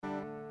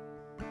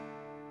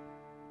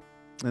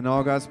And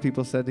all God's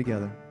people said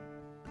together,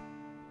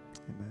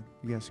 amen.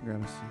 You guys can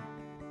grab a seat.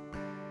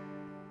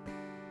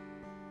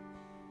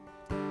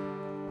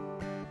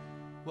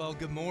 Well,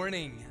 good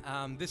morning.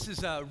 This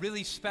is a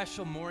really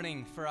special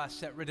morning for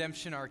us at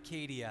Redemption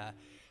Arcadia.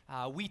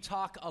 We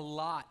talk a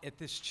lot at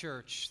this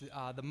church.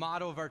 The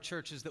motto of our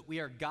church is that we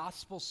are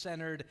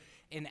gospel-centered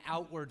and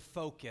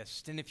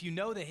outward-focused. And if you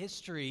know the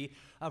history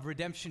of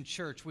Redemption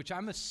Church, which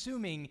I'm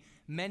assuming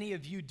many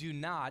of you do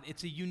not,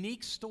 it's a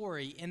unique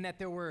story in that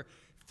there were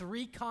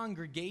 3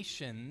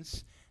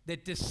 congregations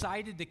that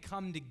decided to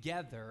come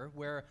together,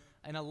 where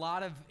in a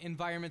lot of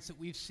environments that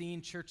we've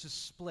seen, churches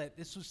split.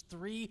 This was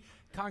 3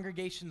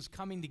 congregations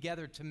coming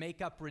together to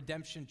make up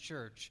Redemption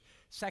Church.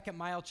 Second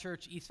Mile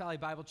Church, East Valley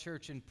Bible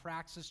Church, and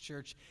Praxis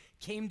Church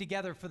came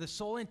together for the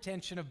sole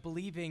intention of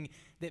believing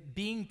that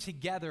being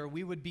together,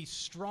 we would be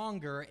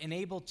stronger and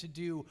able to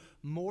do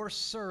more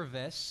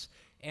service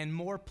and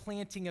more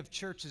planting of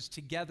churches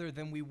together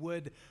than we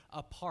would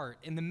apart.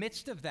 In the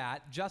midst of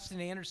that, Justin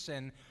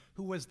Anderson,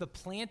 who was the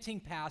planting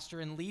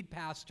pastor and lead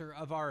pastor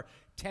of our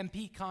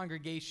Tempe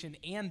congregation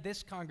and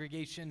this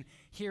congregation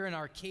here in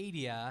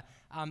Arcadia,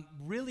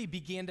 really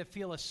began to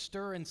feel a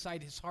stir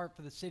inside his heart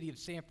for the city of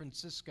San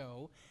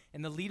Francisco.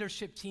 And the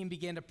leadership team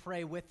began to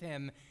pray with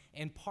him.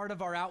 And part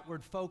of our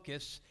outward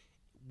focus,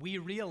 we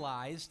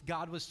realized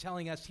God was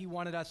telling us he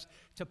wanted us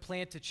to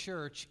plant a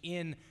church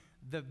in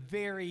the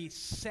very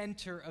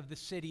center of the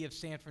city of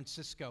San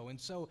Francisco. And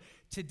so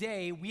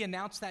today, we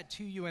announced that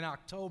to you in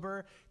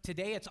October.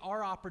 Today, it's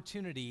our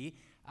opportunity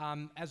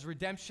as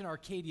Redemption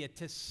Arcadia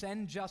to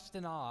send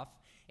Justin off,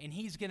 and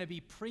he's going to be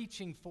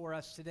preaching for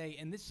us today.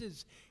 And this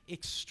is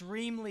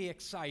extremely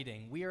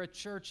exciting. We are a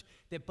church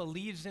that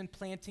believes in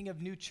planting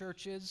of new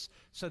churches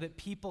so that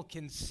people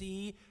can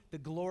see the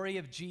glory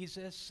of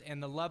Jesus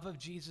and the love of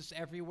Jesus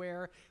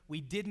everywhere.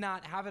 We did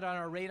not have it on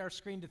our radar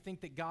screen to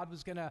think that God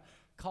was going to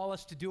call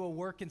us to do a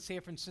work in San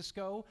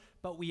Francisco,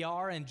 but we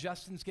are, and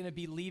Justin's going to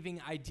be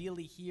leaving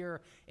ideally here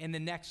in the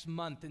next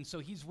month. And so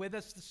he's with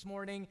us this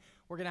morning.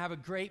 We're going to have a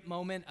great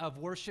moment of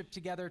worship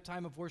together,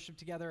 time of worship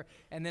together,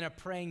 and then a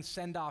praying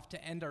send-off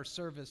to end our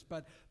service.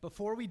 But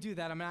before we do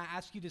that, I'm going to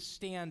ask you to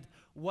stand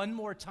one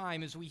more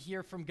time as we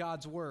hear from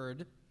God's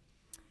word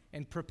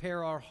and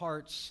prepare our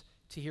hearts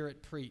to hear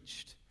it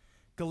preached.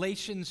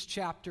 Galatians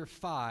chapter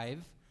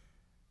 5,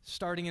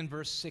 starting in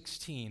verse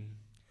 16.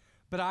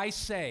 But I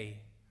say,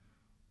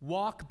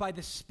 walk by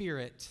the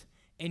Spirit,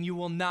 and you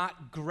will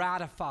not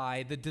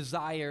gratify the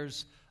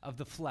desires of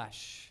the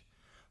flesh.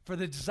 For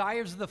the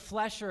desires of the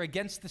flesh are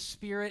against the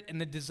Spirit,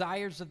 and the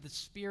desires of the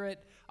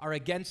Spirit are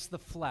against the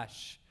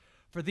flesh.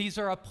 For these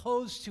are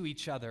opposed to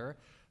each other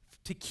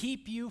to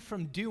keep you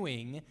from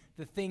doing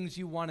the things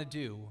you want to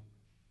do.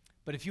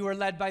 But if you are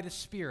led by the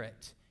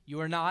Spirit,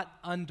 you are not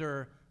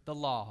under the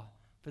law.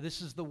 For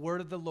this is the word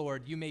of the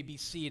Lord. You may be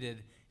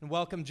seated. And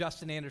welcome,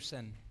 Justin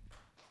Anderson.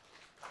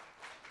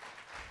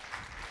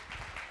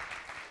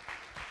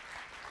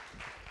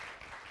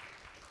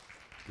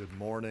 Good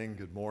morning.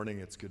 Good morning.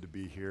 It's good to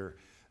be here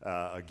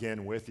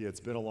again with you. It's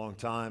been a long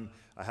time.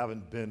 I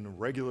haven't been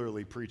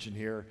regularly preaching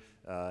here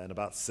in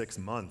about 6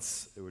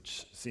 months,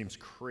 which seems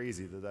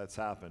crazy that that's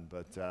happened.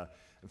 But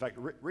in fact,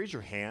 raise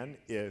your hand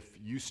if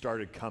you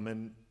started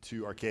coming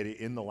to Arcadia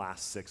in the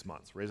last 6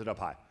 months. Raise it up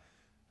high.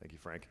 Thank you,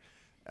 Frank.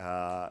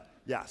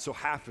 Yeah, so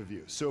half of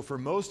you. So for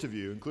most of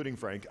you, including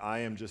Frank, I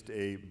am just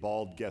a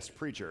bald guest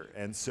preacher.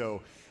 And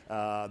so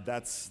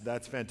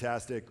that's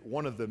fantastic.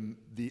 One of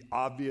the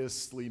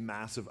obviously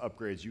massive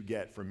upgrades you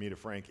get from me to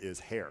Frank is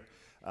hair.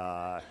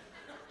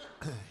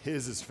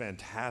 His is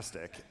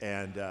fantastic,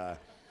 and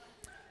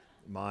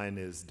mine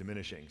is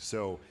diminishing.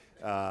 So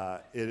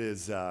it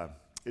is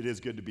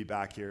good to be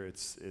back here.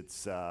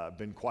 It's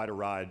been quite a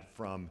ride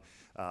from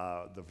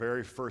the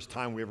very first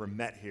time we ever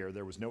met here.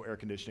 There was no air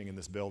conditioning in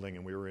this building,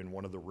 and we were in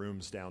one of the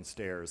rooms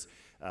downstairs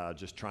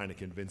just trying to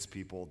convince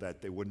people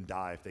that they wouldn't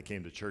die if they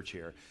came to church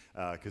here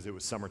because it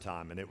was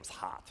summertime and it was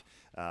hot.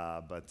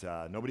 But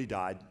nobody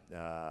died,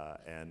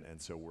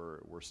 and so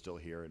we're still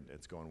here, and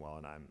it's going well,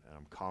 and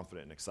I'm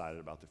confident and excited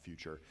about the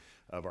future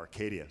of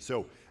Arcadia.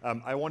 So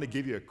I want to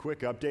give you a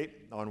quick update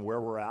on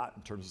where we're at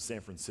in terms of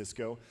San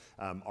Francisco.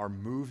 Our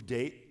move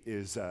date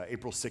is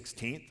April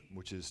 16th,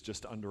 which is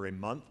just under a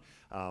month.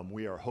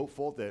 We are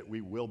hopeful that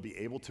we will be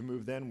able to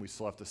move then. We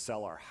still have to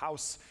sell our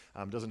house.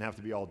 Doesn't have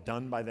to be all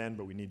done by then,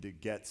 but we need to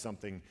get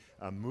something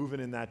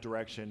moving in that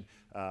direction.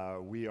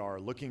 We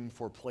are looking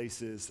for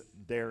places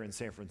there in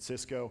San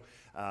Francisco.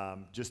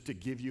 Just to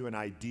give you an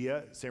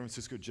idea, San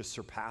Francisco just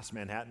surpassed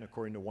Manhattan,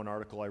 according to one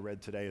article I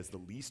read today, as the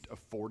least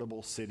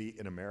affordable city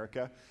in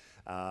America.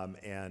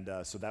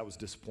 So that was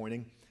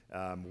disappointing.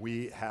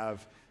 We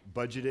have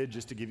budgeted,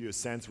 just to give you a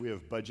sense, we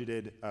have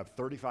budgeted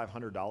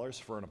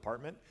 $3,500 for an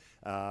apartment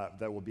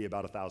that will be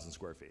about 1,000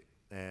 square feet.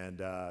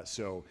 And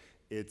so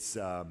it's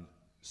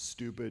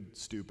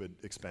stupid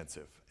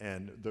expensive.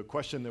 And the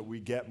question that we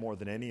get more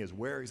than any is,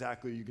 where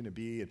exactly are you going to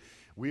be? And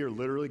we are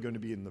literally going to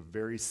be in the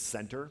very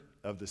center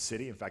of the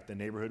city. In fact, the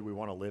neighborhood we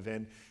want to live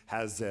in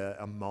has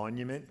a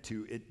monument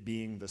to it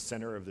being the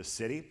center of the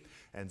city.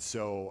 And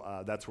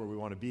so that's where we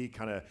want to be.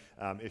 Kind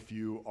of, if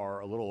you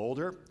are a little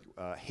older,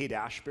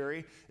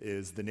 Haight-Ashbury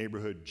is the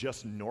neighborhood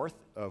just north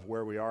of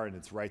where we are, and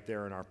it's right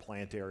there in our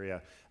plant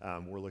area.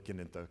 We're looking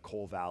at the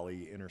Coal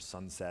Valley, Inner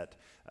Sunset,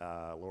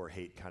 Lower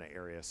Haight kind of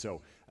area.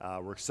 So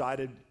we're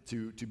excited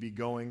to be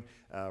going.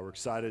 We're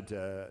excited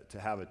to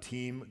have a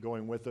team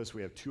going with us.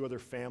 We have 2 other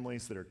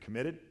families that are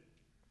committed.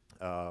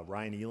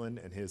 Ryan Elan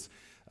and his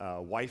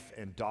wife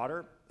and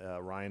daughter.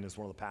 Ryan is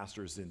one of the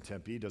pastors in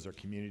Tempe, does our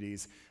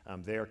communities.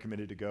 They are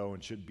committed to go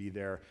and should be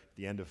there at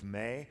the end of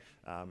May.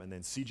 And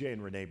then CJ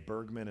and Renee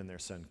Bergman and their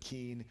son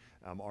Keen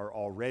are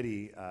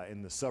already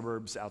in the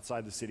suburbs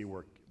outside the city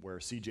where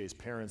CJ's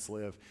parents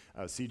live.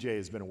 CJ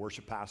has been a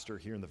worship pastor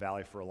here in the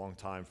Valley for a long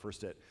time,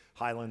 first at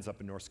Highlands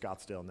up in North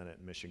Scottsdale and then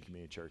at Mission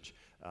Community Church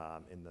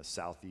in the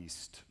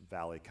Southeast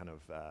Valley, kind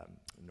of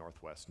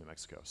northwest New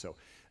Mexico. So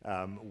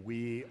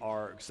we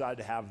are excited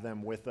to have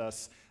them with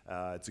us.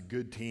 It's a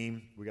good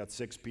team. We got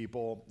 6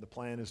 people. The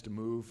plan is to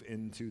move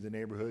into the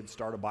neighborhood,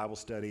 start a Bible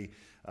study,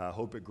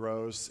 hope it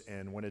grows,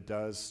 and when it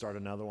does, start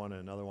another one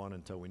and another one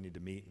until we need to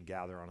meet and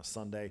gather on a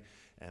Sunday,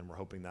 and we're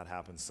hoping that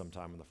happens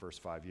sometime in the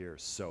first 5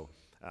 years. So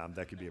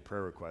that could be a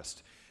prayer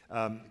request.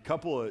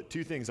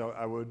 2 things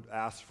I would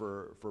ask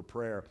for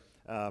prayer.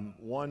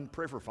 One,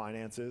 pray for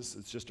finances.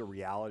 It's just a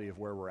reality of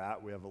where we're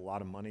at. We have a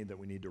lot of money that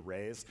we need to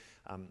raise.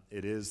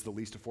 It is the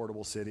least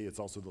affordable city. It's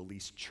also the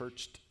least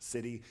churched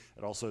city.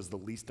 It also has the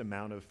least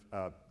amount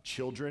of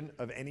children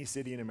of any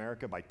city in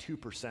America, by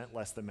 2%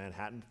 less than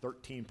Manhattan.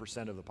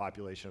 13% of the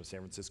population of San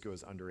Francisco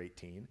is under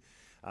 18.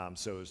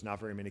 So there's not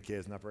very many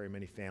kids, not very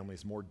many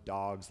families, more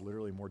dogs,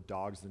 literally more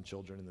dogs than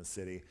children in the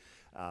city.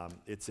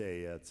 It's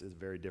a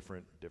very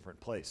different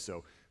place.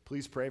 So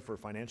please pray for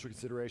financial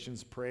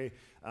considerations. Pray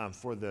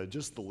for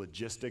just the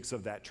logistics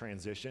of that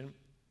transition.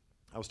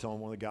 I was telling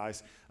one of the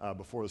guys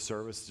before the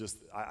service,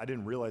 I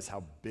didn't realize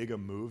how big a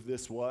move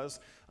this was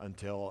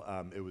until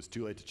it was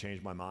too late to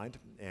change my mind.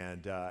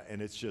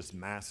 And it's just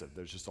massive.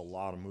 There's just a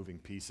lot of moving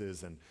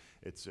pieces, and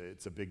it's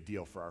a big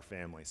deal for our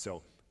family.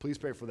 So please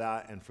pray for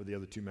that and for the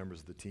other 2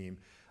 members of the team.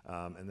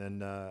 And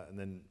then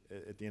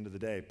at the end of the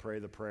day, pray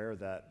the prayer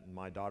that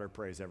my daughter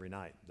prays every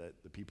night, that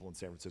the people in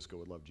San Francisco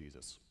would love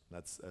Jesus.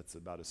 That's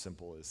about as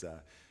simple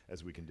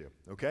as we can do.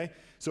 Okay?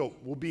 So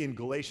we'll be in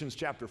Galatians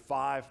chapter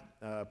 5.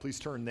 Please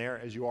turn there.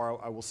 As you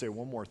are, I will say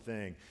one more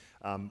thing.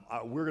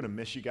 We're going to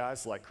miss you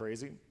guys like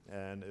crazy,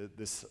 and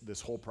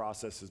this whole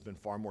process has been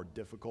far more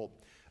difficult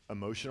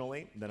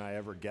emotionally than I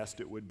ever guessed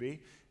it would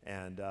be.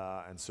 And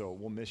so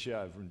we'll miss you.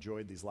 I've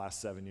enjoyed these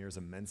last 7 years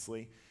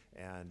immensely.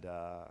 And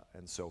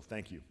so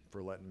thank you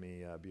for letting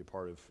me be a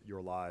part of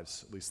your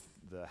lives, at least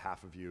the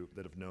half of you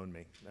that have known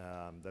me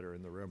that are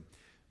in the room.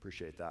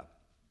 Appreciate that.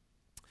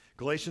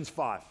 Galatians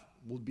 5,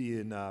 we'll be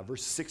in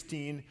verse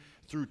 16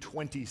 through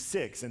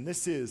 26. And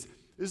this is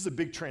a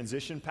big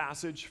transition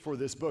passage for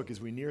this book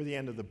as we near the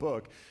end of the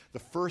book. The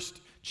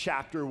first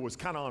chapter was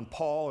kind of on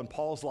Paul and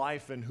Paul's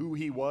life and who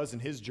he was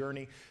and his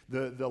journey.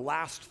 The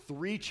last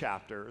 3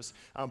 chapters,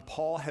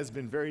 Paul has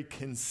been very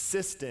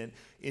consistent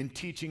in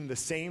teaching the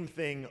same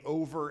thing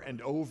over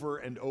and over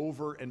and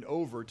over and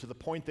over, to the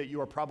point that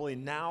you are probably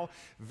now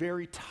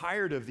very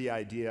tired of the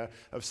idea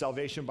of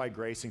salvation by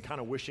grace and kind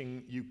of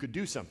wishing you could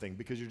do something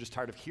because you're just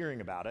tired of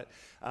hearing about it.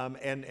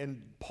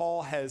 And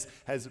Paul has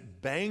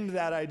banged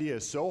that idea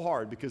so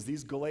hard because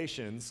these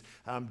Galatians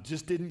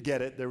just didn't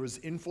get it. There was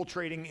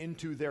infiltrating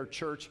into their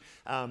church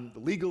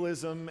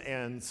legalism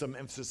and some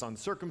emphasis on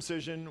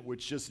circumcision,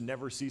 which just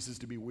never ceases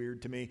to be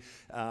weird to me,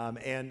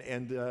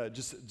 and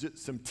just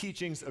some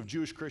teachings of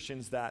Jewish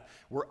Christians that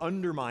were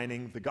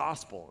undermining the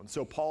gospel. And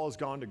so Paul has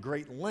gone to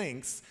great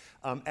lengths,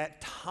 at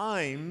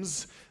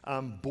times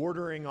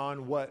bordering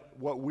on what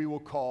we will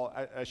call,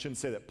 I shouldn't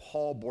say that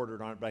Paul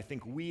bordered on it, but I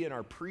think we in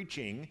our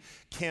preaching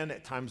can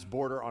at times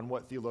border on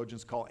what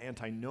theologians call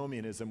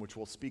antinomianism, which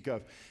we'll speak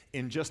of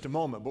in just a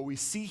moment. But we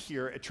see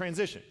here a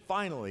transition.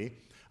 Finally,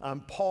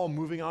 Paul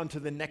moving on to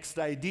the next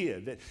idea,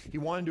 that he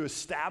wanted to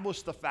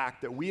establish the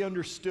fact that we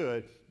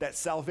understood that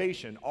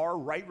salvation, our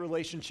right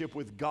relationship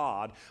with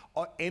God,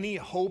 any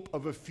hope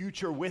of a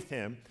future with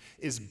him,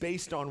 is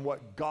based on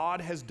what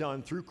God has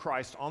done through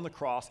Christ on the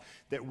cross,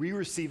 that we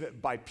receive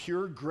it by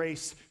pure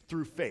grace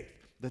through faith,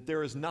 that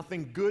there is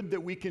nothing good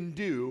that we can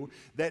do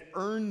that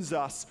earns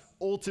us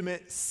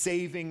ultimate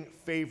saving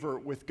favor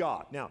with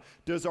God. Now,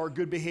 does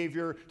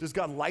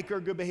God like our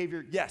good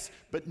behavior? Yes,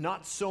 but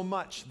not so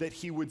much that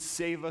he would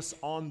save us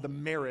on the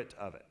merit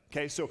of it.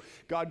 Okay, so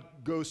God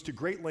goes to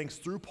great lengths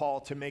through Paul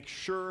to make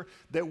sure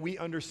that we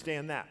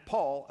understand that.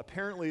 Paul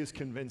apparently is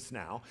convinced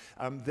now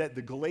that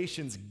the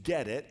Galatians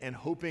get it, and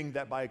hoping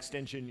that by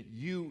extension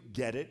you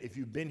get it if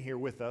you've been here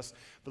with us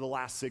for the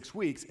last 6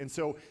 weeks. And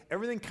so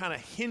everything kind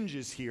of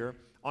hinges here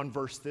on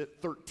verse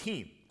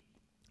 13.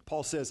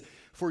 Paul says,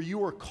 "For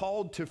you are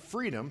called to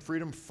freedom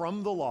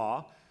from the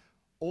law,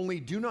 only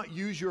do not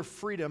use your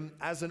freedom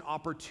as an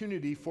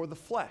opportunity for the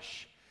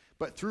flesh,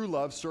 but through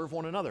love serve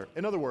one another.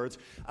 In other words,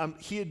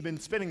 he had been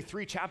spending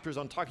 3 chapters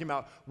on talking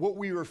about what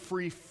we were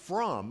free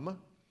from,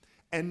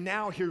 and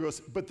now here goes,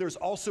 but there's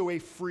also a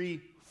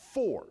free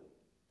for.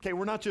 Okay,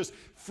 we're not just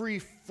free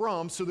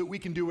from so that we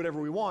can do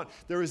whatever we want.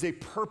 There is a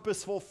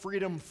purposeful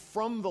freedom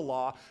from the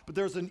law, but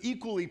there's an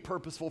equally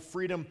purposeful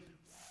freedom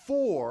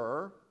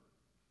for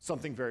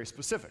something very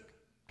specific.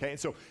 Okay, and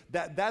so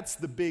that's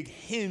the big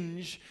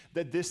hinge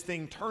that this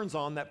thing turns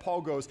on, that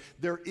Paul goes,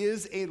 there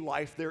is a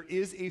life, there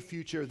is a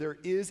future, there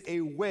is a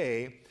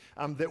way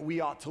that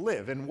we ought to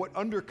live. And what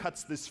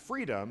undercuts this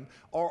freedom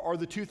are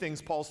the 2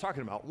 things Paul's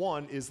talking about.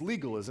 One is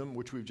legalism,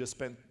 which we've just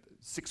spent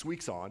 6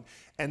 weeks on,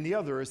 and the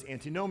other is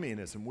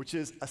antinomianism, which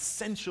is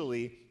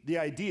essentially the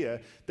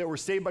idea that we're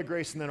saved by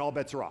grace and then all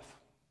bets are off.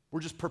 We're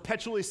just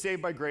perpetually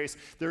saved by grace.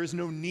 There is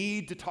no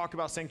need to talk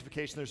about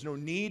sanctification. There's no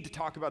need to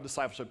talk about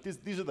discipleship.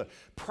 These are the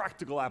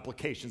practical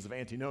applications of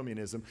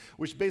antinomianism,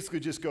 which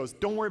basically just goes,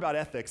 don't worry about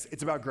ethics,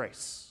 it's about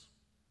grace.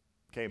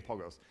 Okay, and Paul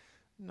goes,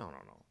 no,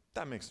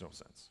 that makes no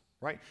sense.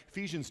 Right?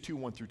 Ephesians 2,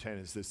 1 through 10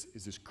 is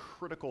this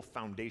critical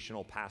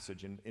foundational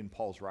passage in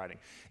Paul's writing.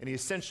 And he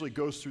essentially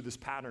goes through this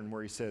pattern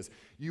where he says,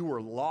 you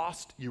were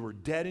lost, you were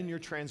dead in your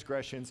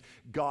transgressions,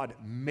 God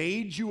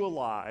made you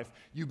alive,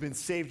 you've been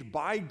saved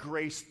by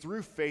grace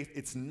through faith,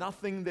 it's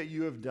nothing that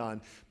you have done.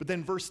 But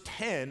then verse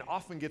 10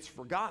 often gets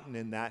forgotten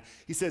in that.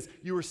 He says,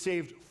 you were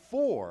saved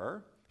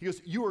for, he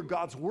goes, you are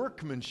God's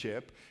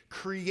workmanship,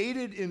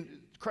 created in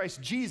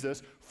Christ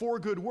Jesus for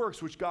good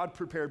works, which God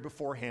prepared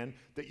beforehand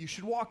that you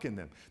should walk in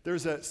them.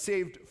 There's a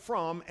saved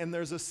from and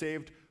there's a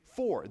saved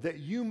for,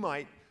 that you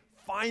might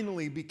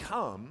finally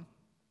become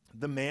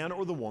the man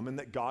or the woman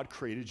that God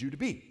created you to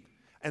be.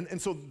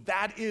 And so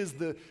that is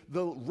the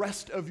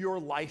rest of your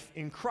life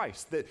in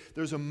Christ, that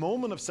there's a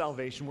moment of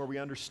salvation where we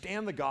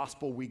understand the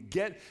gospel, we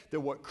get that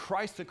what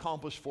Christ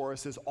accomplished for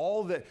us is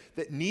all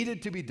that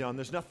needed to be done.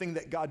 There's nothing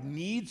that God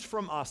needs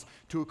from us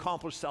to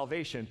accomplish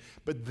salvation,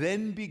 but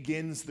then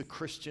begins the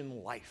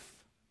Christian life,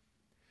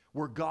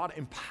 where God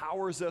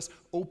empowers us,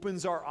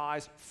 opens our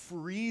eyes,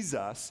 frees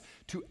us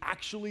to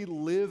actually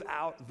live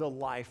out the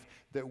life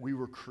that we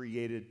were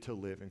created to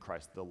live in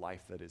Christ, the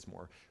life that is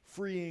more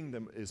freeing,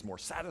 that is more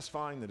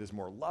satisfying, that is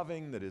more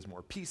loving, that is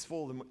more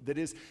peaceful, that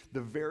is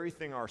the very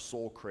thing our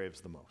soul craves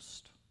the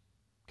most.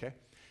 Okay?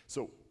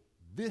 So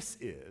this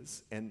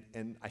is, and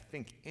I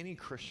think any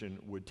Christian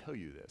would tell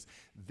you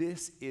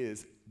this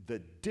is the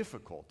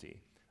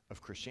difficulty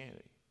of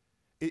Christianity.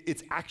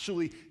 It's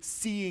actually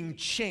seeing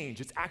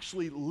change. It's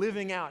actually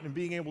living out and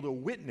being able to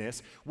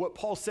witness what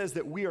Paul says,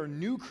 that we are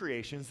new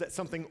creations, that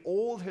something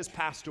old has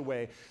passed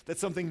away, that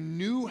something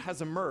new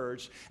has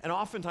emerged. And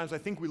oftentimes I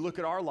think we look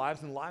at our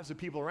lives and the lives of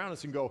people around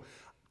us and go,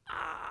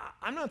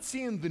 I'm not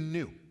seeing the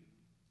new.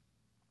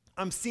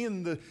 I'm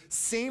seeing the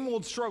same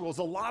old struggles,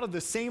 a lot of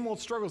the same old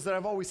struggles that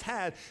I've always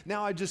had.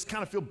 Now I just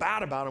kind of feel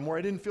bad about them, where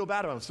I didn't feel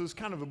bad about them. So it's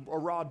kind of a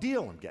raw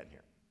deal I'm getting here.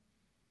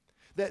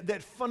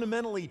 That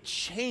fundamentally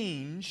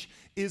change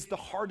is the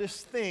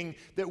hardest thing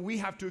that we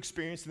have to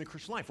experience in the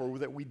Christian life, or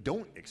that we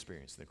don't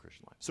experience in the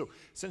Christian life. So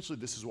essentially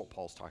this is what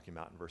Paul's talking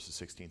about in verses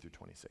 16 through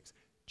 26.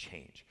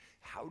 Change.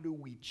 How do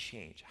we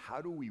change?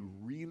 How do we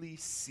really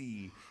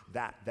see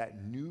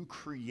that new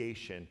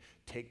creation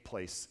take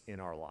place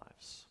in our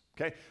lives?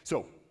 Okay,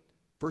 so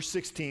verse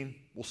 16,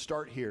 we'll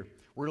start here.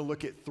 We're going to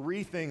look at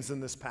 3 things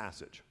in this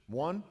passage.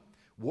 1,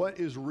 what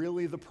is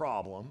really the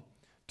problem?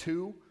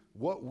 2,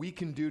 what we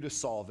can do to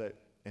solve it,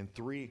 and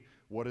 3,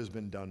 what has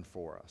been done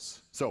for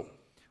us. So,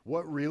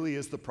 what really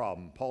is the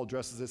problem? Paul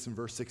addresses this in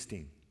verse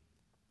 16.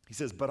 He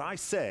says, but I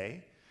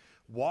say,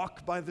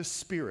 walk by the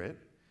Spirit,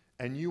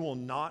 and you will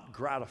not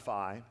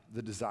gratify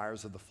the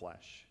desires of the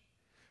flesh.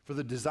 For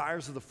the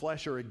desires of the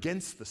flesh are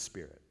against the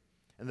Spirit,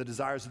 and the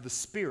desires of the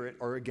Spirit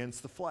are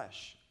against the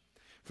flesh.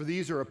 For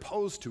these are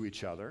opposed to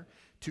each other,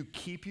 to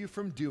keep you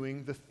from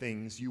doing the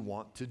things you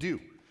want to do.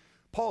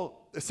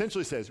 Paul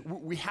essentially says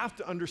we have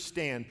to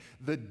understand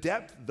the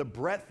depth, the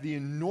breadth, the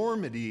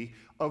enormity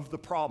of the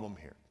problem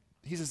here.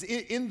 He says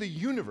in the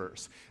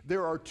universe,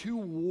 there are 2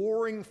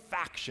 warring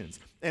factions,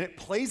 and it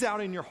plays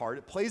out in your heart,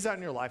 it plays out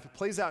in your life, it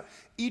plays out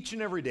each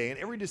and every day in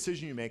every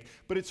decision you make,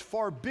 but it's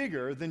far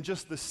bigger than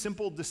just the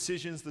simple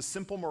decisions, the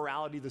simple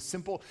morality, the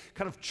simple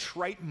kind of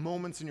trite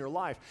moments in your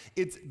life.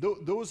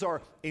 Those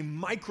are a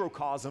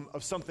microcosm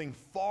of something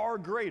far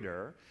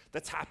greater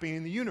that's happening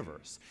in the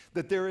universe.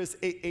 That there is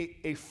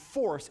a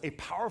force, a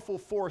powerful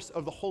force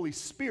of the Holy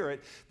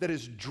Spirit that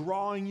is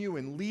drawing you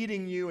and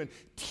leading you and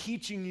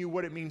teaching you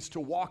what it means to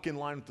walk in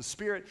line with the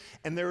Spirit.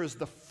 And there is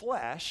the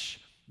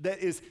flesh that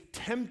is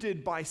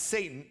tempted by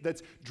Satan,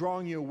 that's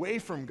drawing you away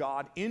from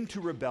God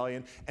into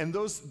rebellion. And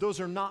those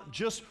are not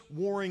just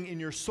warring in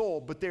your soul,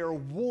 but they are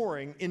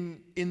warring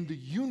in the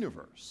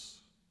universe.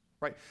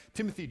 Right?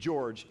 Timothy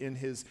George, in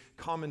his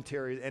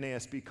commentary,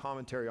 NASB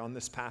commentary on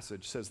this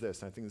passage, says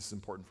this, and I think this is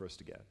important for us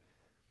to get.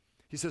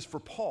 He says,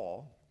 for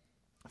Paul,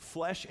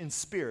 flesh and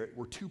spirit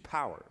were 2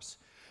 powers,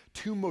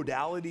 2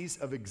 modalities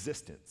of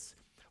existence,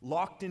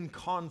 locked in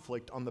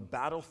conflict on the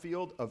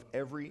battlefield of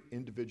every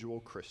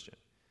individual Christian.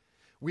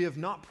 We have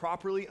not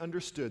properly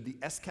understood the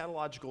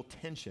eschatological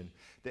tension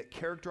that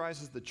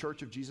characterizes the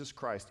Church of Jesus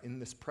Christ in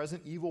this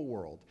present evil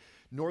world,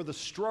 nor the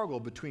struggle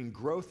between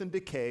growth and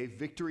decay,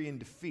 victory and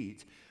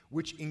defeat,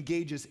 which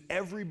engages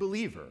every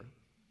believer,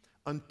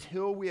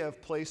 until we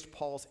have placed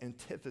Paul's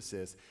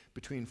antithesis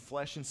between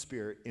flesh and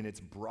spirit in its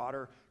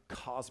broader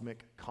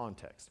cosmic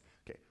context.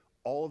 Okay,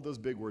 all of those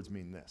big words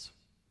mean this.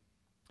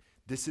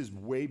 This is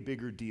way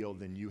bigger deal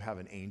than you have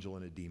an angel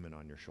and a demon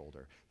on your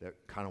shoulder that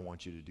kind of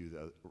want you to do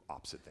the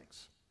opposite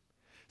things.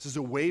 This is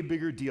a way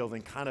bigger deal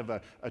than kind of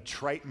a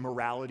trite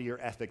morality or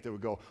ethic that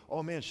would go,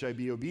 oh man, should I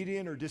be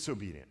obedient or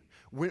disobedient?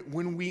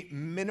 When we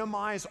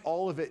minimize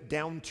all of it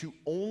down to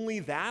only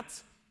that,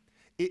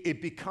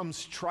 it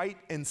becomes trite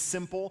and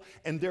simple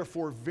and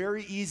therefore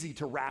very easy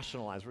to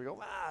rationalize. We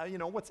go,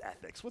 what's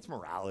ethics? What's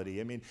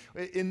morality? I mean,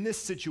 in this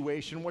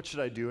situation, what should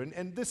I do?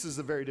 And this is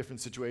a very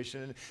different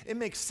situation. And it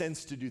makes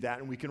sense to do that.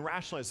 And we can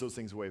rationalize those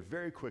things away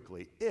very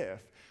quickly if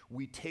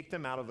we take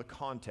them out of the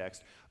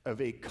context of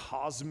a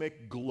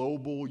cosmic,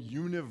 global,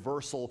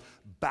 universal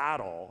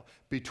battle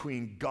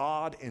between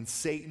God and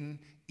Satan,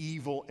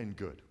 evil and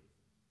good.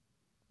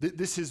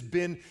 This has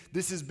been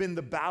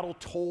the battle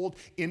told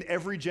in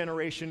every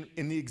generation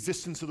in the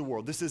existence of the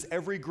world. This is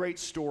every great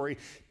story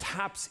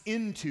taps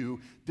into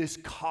this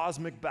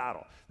cosmic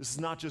battle. This is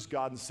not just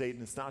God and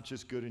Satan. It's not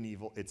just good and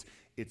evil.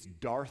 It's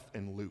Darth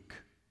and Luke,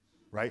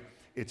 right?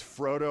 It's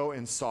Frodo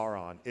and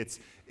Sauron. It's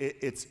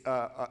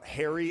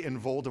Harry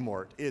and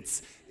Voldemort.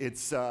 It's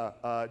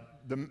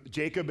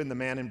Jacob and the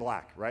Man in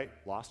Black, right?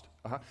 Lost?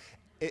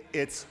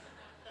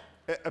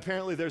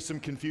 Apparently there's some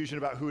confusion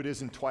about who it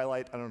is in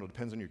Twilight. I don't know, it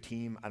depends on your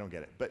team. I don't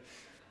get it. But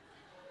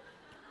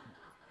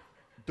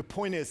the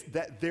point is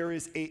that there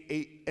is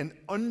an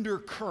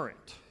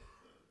undercurrent.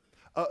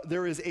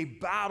 There is a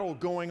battle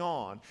going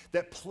on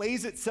that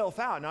plays itself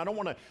out. Now, I don't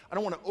want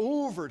to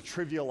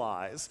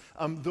over-trivialize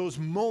those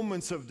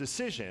moments of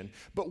decision,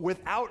 but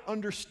without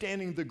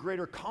understanding the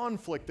greater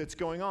conflict that's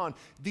going on,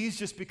 these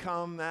just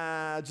become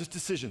just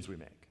decisions we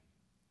make.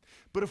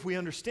 But if we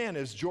understand,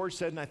 as George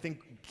said, and I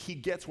think he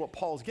gets what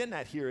Paul's getting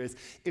at here, is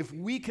if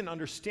we can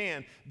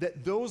understand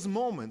that those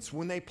moments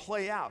when they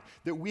play out,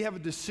 that we have a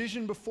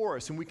decision before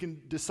us and we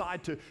can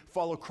decide to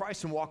follow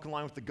Christ and walk in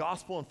line with the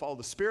gospel and follow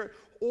the Spirit,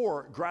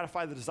 or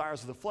gratify the desires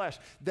of the flesh,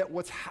 that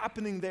what's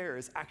happening there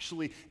is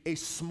actually a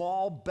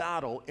small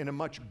battle in a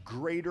much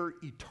greater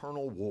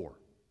eternal war.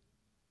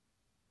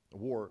 A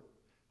war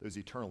that is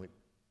eternally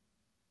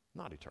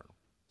not eternal,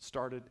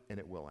 started and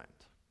it will end.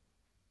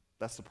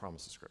 That's the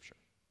promise of Scripture.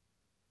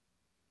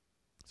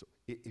 So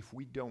if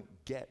we don't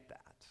get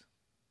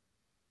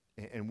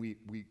that, and we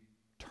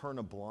turn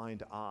a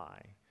blind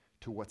eye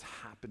to what's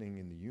happening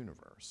in the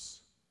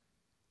universe,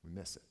 we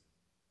miss it.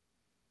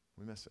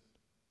 We miss it.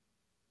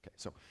 Okay,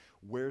 so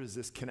where does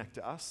this connect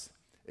to us?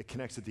 It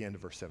connects at the end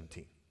of verse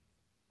 17. It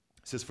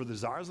says, for the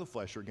desires of the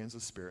flesh are against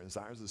the Spirit, and the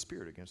desires of the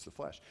Spirit against the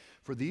flesh.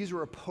 For these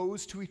are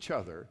opposed to each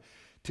other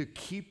to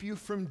keep you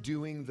from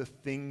doing the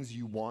things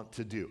you want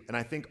to do. And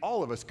I think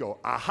all of us go,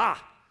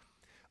 aha!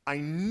 I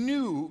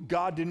knew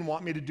God didn't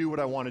want me to do what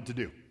I wanted to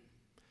do.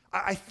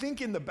 I think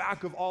in the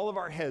back of all of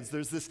our heads,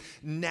 there's this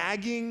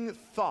nagging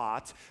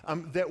thought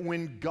that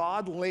when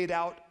God laid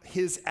out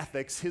his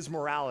ethics, his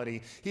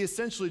morality, he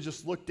essentially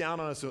just looked down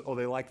on us. Oh,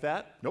 they like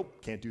that?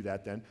 Nope, can't do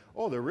that then.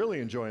 Oh, they're really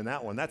enjoying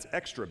that one. That's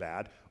extra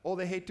bad. Oh,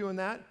 they hate doing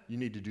that? You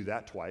need to do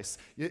that twice.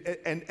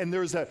 And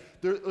there's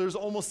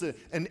almost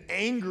an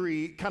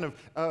angry, kind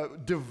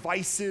of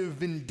divisive,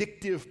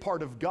 vindictive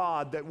part of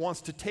God that wants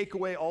to take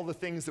away all the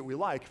things that we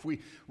like. If we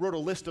wrote a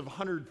list of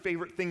 100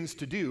 favorite things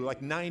to do,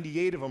 like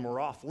 98 of them are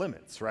off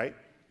limits, right?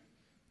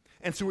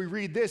 And so we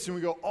read this and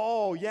we go,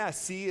 oh, yeah,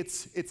 see,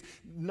 it's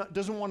not,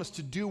 doesn't want us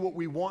to do what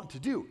we want to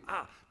do.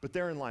 But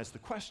therein lies the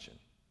question.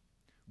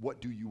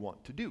 What do you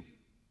want to do?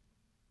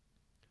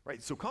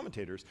 Right, so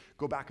commentators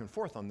go back and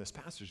forth on this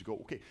passage and go,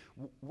 okay,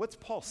 what's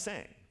Paul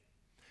saying?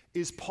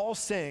 Is Paul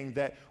saying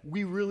that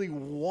we really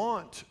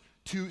want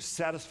to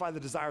satisfy the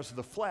desires of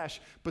the flesh,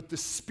 but the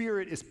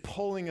Spirit is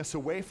pulling us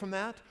away from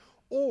that?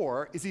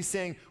 Or is he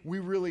saying we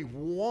really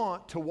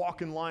want to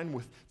walk in line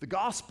with the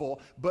gospel,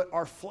 but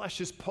our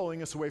flesh is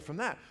pulling us away from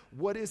that?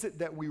 What is it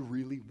that we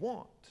really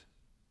want?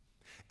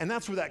 And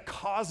that's where that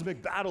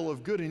cosmic battle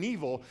of good and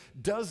evil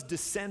does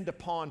descend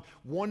upon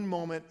one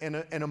moment and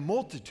a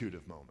multitude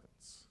of moments.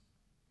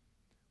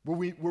 Where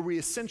we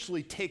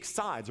essentially take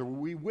sides. Are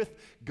we with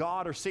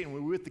God or Satan? Are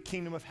we with the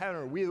kingdom of heaven?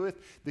 Are we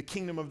with the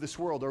kingdom of this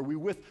world? Are we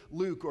with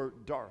Luke or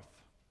Darth?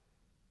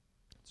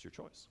 It's your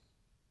choice.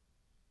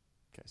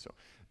 Okay, so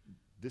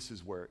this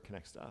is where it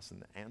connects to us,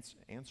 and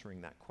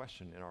answering that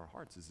question in our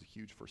hearts is a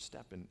huge first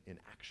step in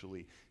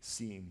actually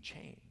seeing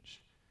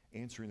change.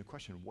 Answering the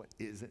question, what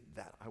is it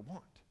that I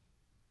want?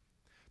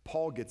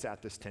 Paul gets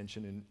at this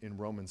tension in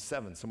Romans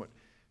 7, somewhat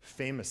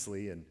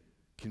famously and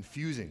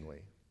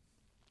confusingly.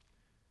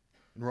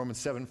 In Romans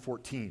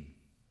 7:14,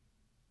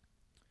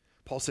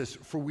 Paul says,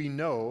 for we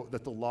know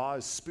that the law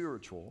is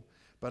spiritual,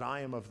 but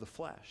I am of the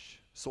flesh,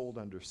 sold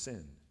under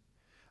sin.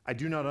 I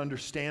do not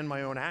understand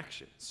my own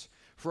actions,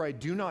 for I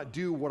do not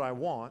do what I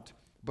want,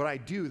 but I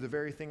do the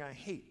very thing I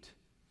hate.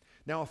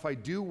 Now, if I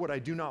do what I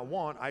do not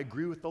want, I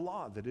agree with the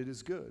law that it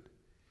is good.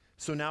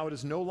 So now it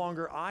is no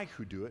longer I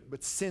who do it,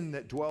 but sin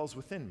that dwells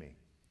within me.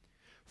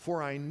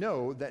 For I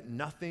know that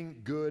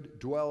nothing good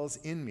dwells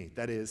in me,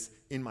 that is,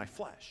 in my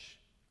flesh.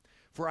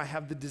 For I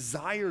have the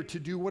desire to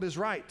do what is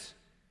right,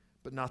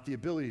 but not the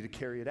ability to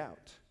carry it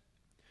out.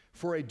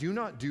 For I do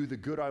not do the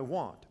good I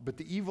want, but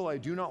the evil I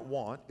do not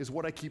want is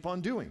what I keep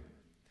on doing.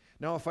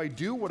 Now, if I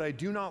do what I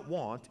do not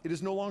want, it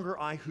is no longer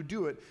I who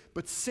do it,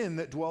 but sin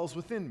that dwells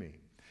within me.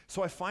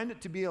 So I find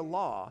it to be a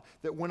law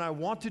that when I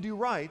want to do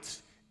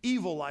right,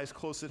 evil lies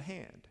close at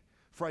hand.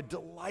 For I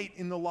delight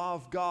in the law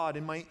of God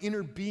in my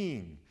inner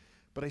being,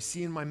 but I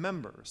see in my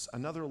members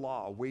another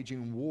law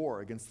waging war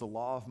against the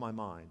law of my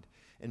mind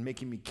and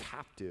making me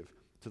captive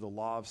to the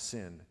law of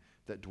sin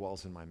that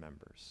dwells in my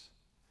members.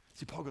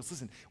 See, Paul goes,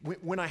 listen,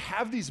 when I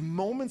have these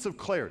moments of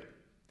clarity,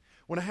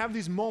 when I have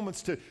these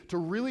moments to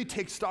really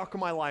take stock of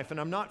my life and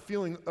I'm not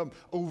feeling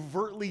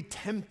overtly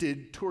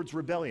tempted towards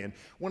rebellion,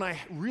 when I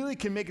really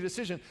can make a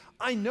decision,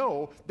 I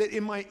know that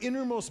in my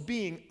innermost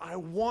being, I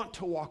want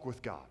to walk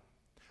with God.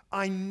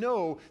 I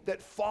know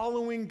that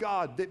following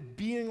God, that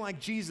being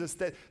like Jesus,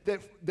 that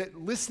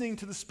listening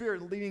to the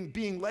Spirit,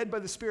 being led by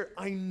the Spirit,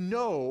 I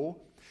know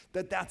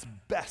that that's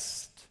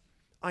best.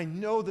 I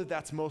know that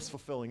that's most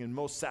fulfilling and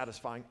most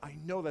satisfying. I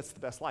know that's the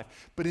best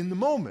life. But in the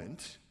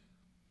moment,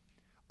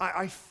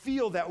 I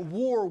feel that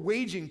war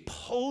waging,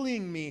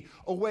 pulling me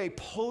away,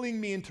 pulling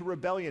me into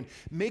rebellion,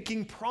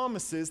 making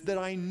promises that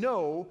I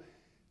know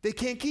they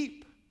can't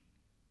keep,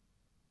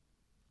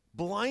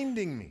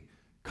 blinding me,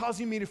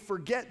 causing me to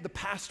forget the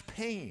past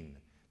pain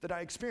that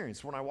I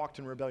experienced when I walked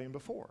in rebellion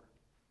before.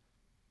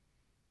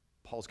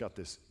 Paul's got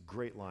this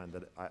great line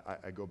that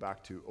I go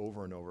back to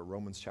over and over,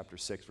 Romans chapter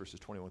 6,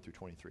 verses 21 through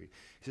 23. He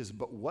says,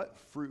 "But what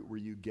fruit were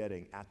you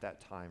getting at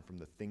that time from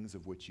the things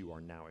of which you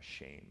are now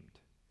ashamed?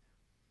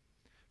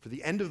 For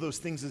the end of those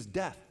things is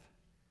death.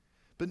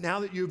 But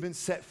now that you have been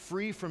set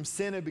free from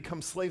sin and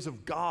become slaves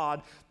of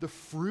God, the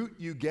fruit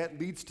you get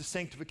leads to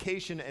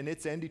sanctification and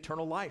its end,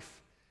 eternal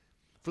life.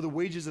 For the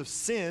wages of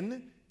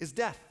sin is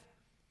death,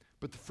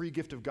 but the free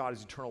gift of God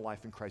is eternal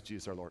life in Christ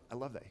Jesus our Lord." I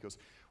love that. He goes,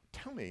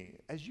 tell me,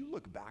 as you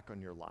look back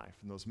on your life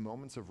in those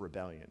moments of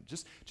rebellion,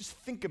 just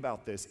think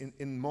about this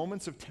in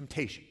moments of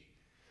temptation,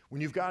 when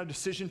you've got a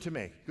decision to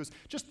make. He goes,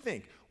 just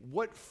think,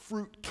 what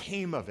fruit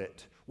came of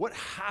it? What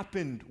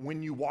happened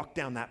when you walked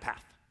down that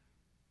path?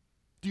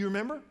 Do you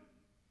remember?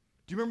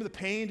 Do you remember the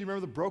pain? Do you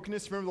remember the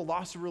brokenness? Do you remember the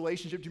loss of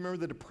relationship? Do you remember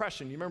the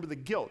depression? Do you remember the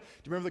guilt?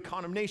 Do you remember the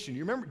condemnation? Do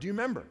you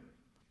remember?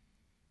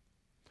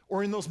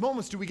 Or in those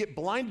moments, do we get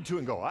blinded to it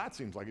and go, that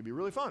seems like it'd be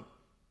really fun.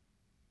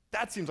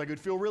 That seems like it would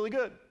feel really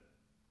good.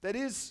 That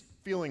is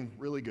feeling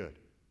really good.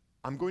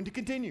 I'm going to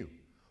continue.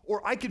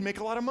 Or I could make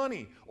a lot of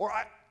money.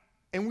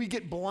 And we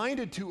get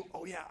blinded to,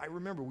 oh yeah, I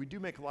remember, we do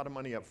make a lot of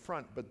money up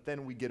front, but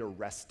then we get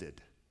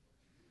arrested.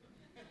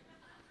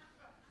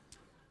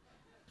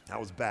 That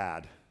was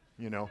bad,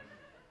 you know.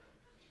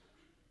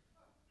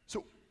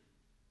 So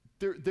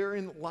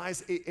therein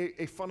lies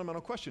a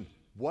fundamental question.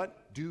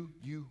 What do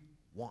you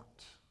want?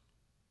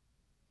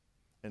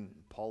 And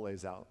Paul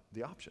lays out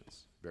the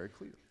options very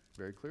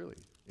clearly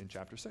in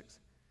chapter 6,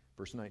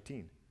 verse 19.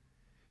 It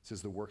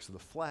says, the works of the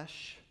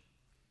flesh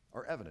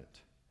are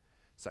evident: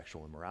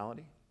 sexual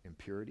immorality,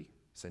 impurity,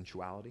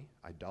 sensuality,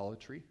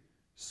 idolatry,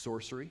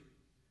 sorcery,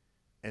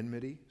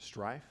 enmity,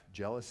 strife,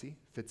 jealousy,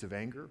 fits of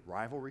anger,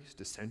 rivalries,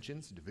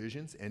 dissensions,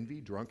 divisions,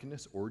 envy,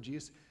 drunkenness,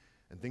 orgies,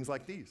 and things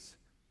like these.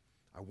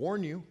 I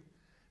warn you,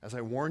 as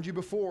I warned you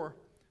before,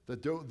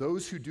 that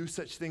those who do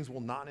such things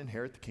will not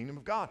inherit the kingdom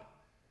of God.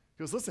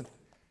 He goes, listen,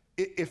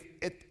 if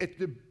at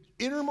the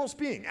innermost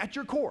being, at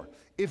your core,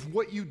 if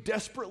what you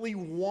desperately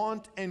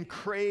want and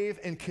crave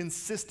and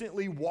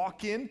consistently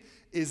walk in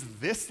is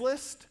this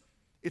list,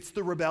 it's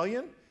the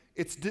rebellion,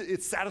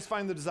 it's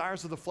satisfying the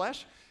desires of the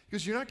flesh,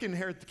 because you're not going to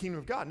inherit the kingdom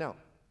of God. Now,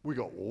 we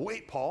go,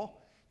 wait, Paul,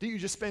 didn't you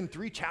just spend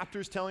 3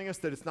 chapters telling us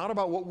that it's not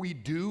about what we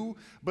do,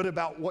 but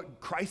about what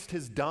Christ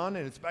has done,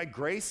 and it's by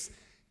grace?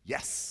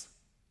 Yes.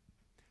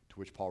 To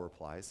which Paul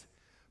replies,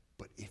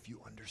 but if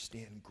you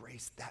understand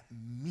grace, that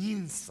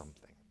means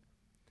something.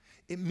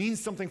 It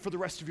means something for the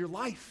rest of your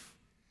life.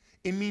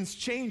 It means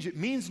change. It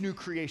means new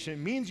creation. It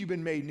means you've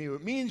been made new.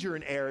 It means you're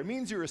an heir. It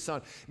means you're a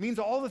son. It means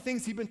all the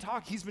things he's been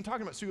talking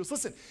about. So he goes,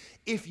 listen,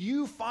 if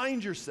you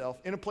find yourself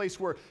in a place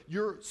where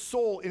your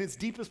soul in its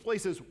deepest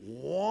places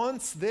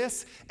wants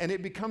this, and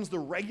it becomes the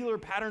regular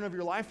pattern of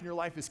your life, and your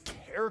life is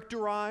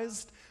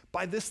characterized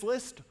by this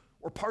list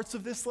or parts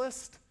of this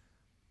list,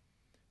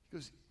 he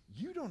goes,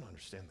 you don't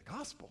understand the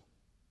gospel.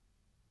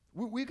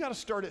 We've got to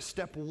start at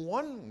step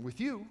 1 with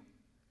you.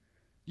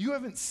 You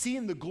haven't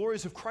seen the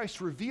glories of Christ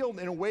revealed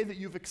in a way that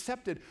you've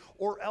accepted,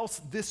 or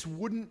else this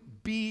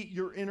wouldn't be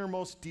your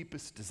innermost,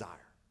 deepest desire.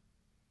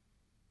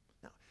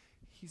 Now,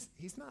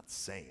 he's not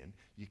saying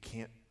you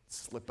can't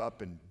slip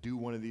up and do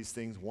one of these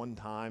things one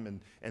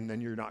time and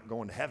then you're not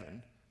going to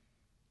heaven.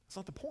 That's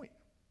not the point.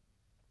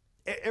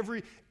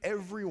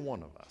 Every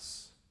one of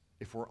us,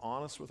 if we're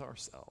honest with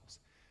ourselves,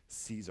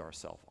 sees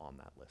ourselves on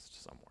that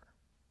list somewhere.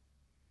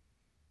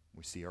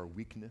 we see our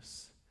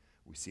weakness,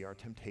 we see our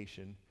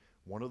temptation.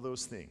 One of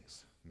those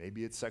things,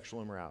 maybe it's sexual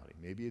immorality,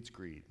 maybe it's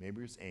greed,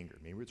 maybe it's anger,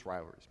 maybe it's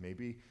rivalries,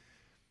 maybe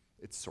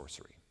it's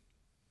sorcery.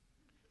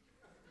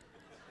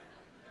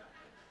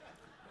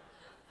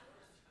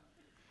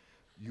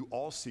 You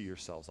all see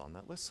yourselves on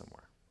that list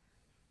somewhere.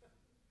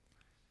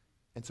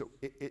 And so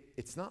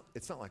it's not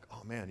like,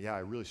 oh man, yeah, I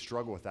really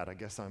struggle with that. I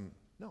guess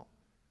no,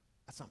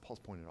 that's not Paul's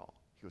point at all.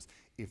 He goes,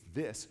 if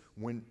this,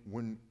 when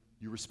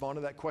you respond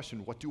to that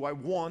question, what do I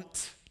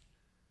want?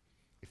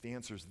 If the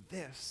answer is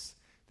this,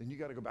 then you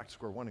got to go back to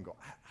square one and go,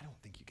 I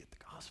don't think you get the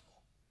gospel.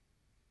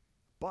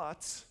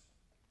 But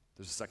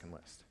there's a second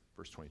list,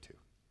 verse 22.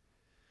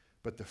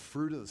 But the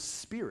fruit of the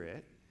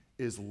Spirit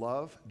is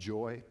love,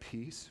 joy,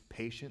 peace,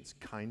 patience,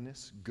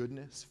 kindness,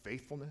 goodness,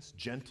 faithfulness,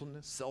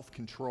 gentleness,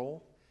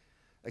 self-control.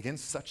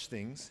 Against such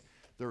things,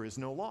 there is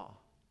no law.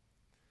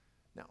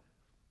 Now,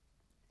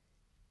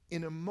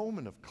 in a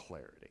moment of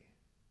clarity,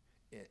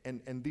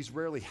 and these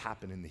rarely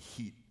happen in the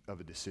heat of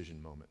a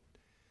decision moment,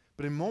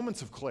 but in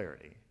moments of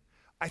clarity,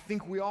 I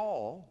think we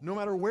all, no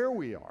matter where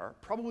we are,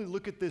 probably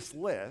look at this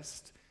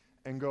list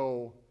and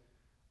go,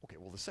 okay,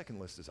 well, the second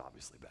list is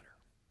obviously better.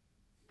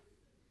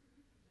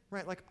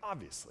 Right? Like,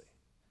 obviously.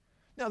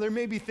 Now, there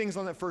may be things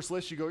on that first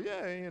list you go,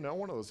 yeah,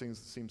 one of those things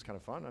seems kind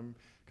of fun. I'm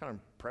kind of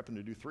prepping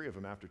to do 3 of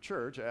them after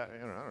church. I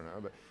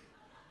don't know.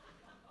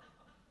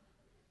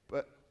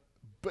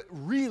 But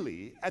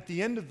really, at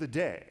the end of the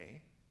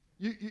day,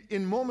 you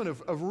in a moment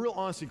of real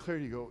honesty and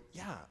clarity, you go,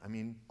 yeah, I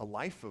mean, a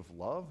life of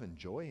love and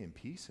joy and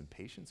peace and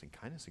patience and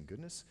kindness and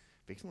goodness,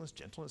 faithfulness,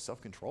 gentleness,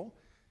 self-control,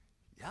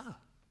 yeah,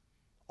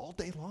 all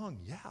day long,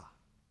 yeah.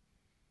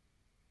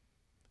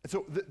 And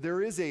so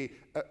there is a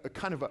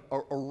kind of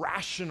a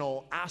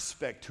rational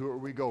aspect to it where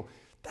we go,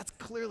 that's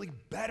clearly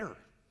better.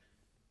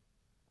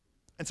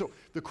 And so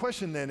the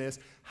question then is,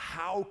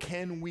 how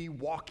can we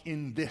walk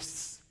in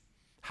this?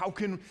 How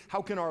can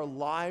our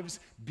lives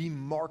be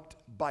marked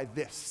by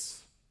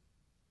this?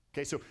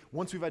 Okay, so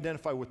once we've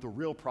identified what the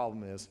real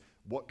problem is,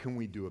 what can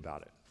we do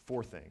about it?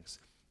 4 things.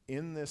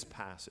 In this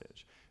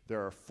passage,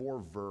 there are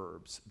 4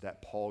 verbs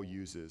that Paul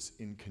uses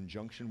in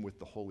conjunction with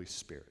the Holy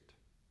Spirit.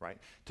 Right?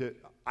 To,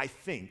 I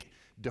think,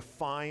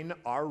 define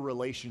our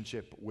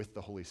relationship with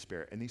the Holy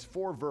Spirit. And these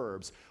 4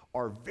 verbs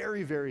are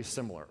very, very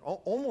similar,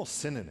 almost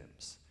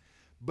synonyms.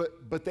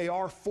 But they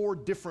are 4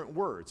 different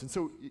words. And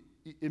so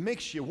it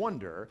makes you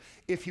wonder,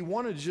 if he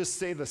wanted to just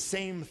say the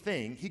same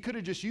thing, he could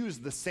have just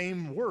used the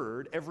same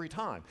word every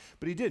time.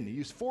 But he didn't. He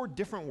used 4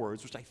 different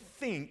words, which I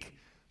think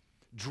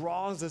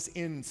draws us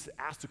in to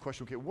ask the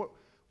question, okay,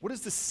 what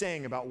is this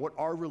saying about what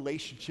our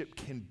relationship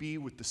can be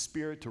with the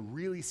Spirit to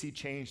really see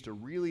change, to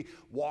really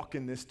walk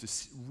in this, to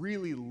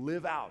really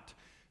live out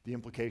the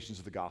implications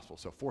of the gospel?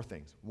 So 4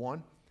 things.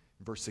 1,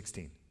 verse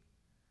 16.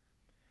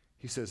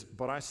 He says,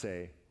 but I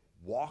say,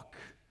 walk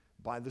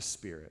by the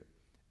Spirit,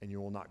 and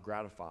you will not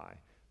gratify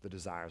the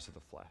desires of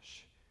the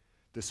flesh.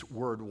 This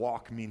word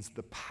walk means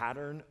the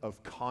pattern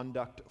of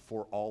conduct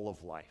for all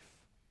of life.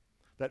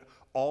 That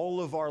all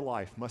of our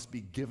life must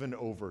be given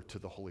over to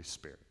the Holy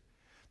Spirit.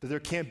 That there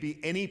can't be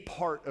any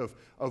part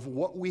of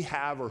what we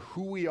have or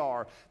who we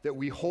are that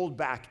we hold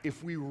back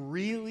if we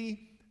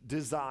really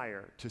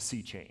desire to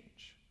see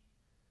change.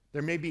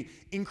 There may be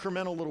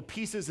incremental little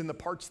pieces in the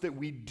parts that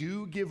we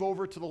do give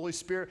over to the Holy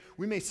Spirit.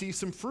 We may see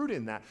some fruit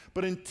in that.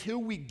 But until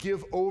we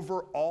give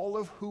over all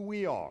of who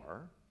we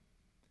are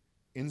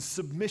in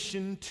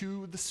submission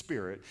to the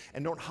Spirit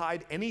and don't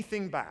hide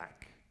anything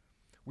back,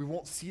 we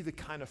won't see the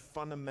kind of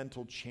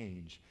fundamental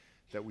change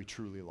that we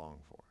truly long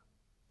for.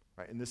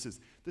 Right? And this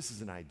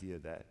is an idea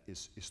that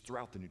is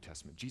throughout the New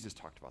Testament. Jesus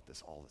talked about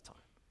this all the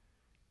time.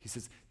 He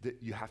says that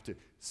you have to,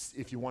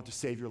 if you want to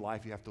save your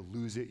life, you have to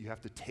lose it. You have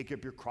to take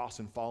up your cross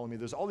and follow me.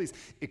 There's all these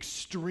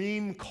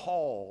extreme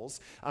calls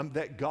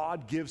that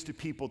God gives to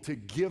people to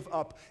give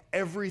up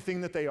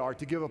everything that they are,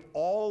 to give up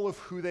all of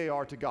who they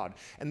are to God.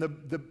 And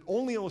the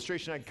only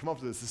illustration I can come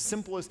up with, the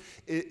simplest,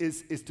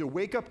 is to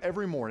wake up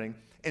every morning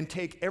and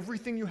take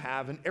everything you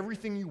have and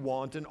everything you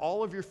want and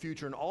all of your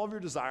future and all of your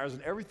desires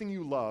and everything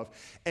you love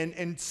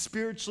and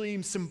spiritually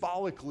and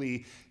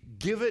symbolically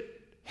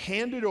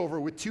hand it over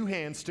with 2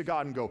 hands to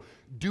God and go,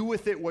 do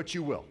with it what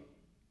you will.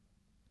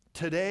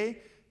 Today,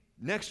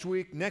 next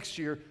week, next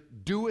year,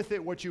 do with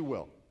it what you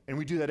will. And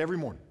we do that every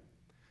morning.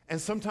 And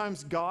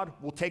sometimes God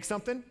will take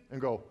something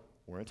and go,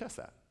 we're going to test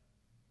that.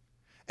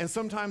 And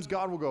sometimes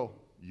God will go,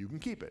 you can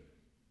keep it.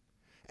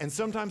 And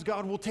sometimes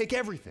God will take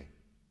everything.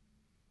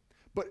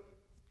 But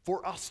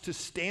for us to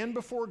stand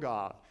before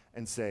God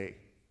and say,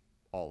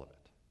 all of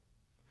it.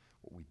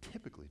 What we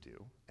typically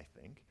do, I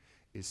think,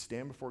 is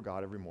stand before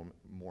God every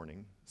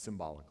morning,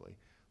 symbolically,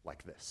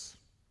 like this.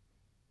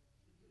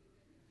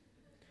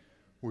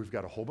 We've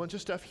got a whole bunch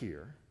of stuff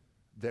here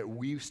that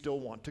we still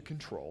want to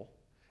control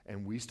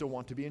and we still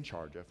want to be in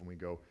charge of, and we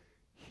go,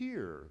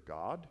 here,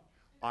 God,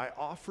 I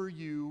offer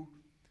you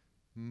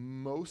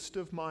most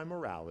of my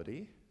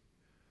morality.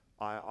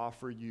 I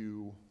offer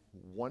you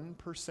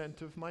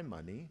 1% of my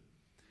money.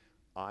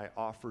 I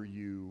offer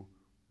you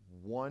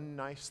one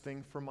nice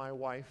thing for my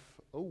wife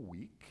a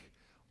week.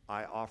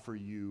 I offer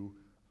you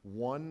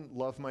one,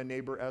 love my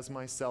neighbor as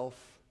myself,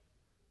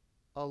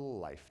 a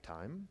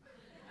lifetime.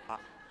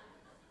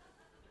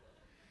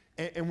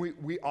 And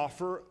we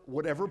offer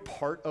whatever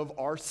part of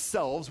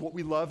ourselves, what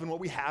we love and what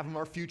we have in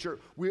our future,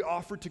 we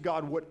offer to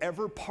God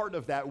whatever part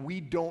of that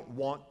we don't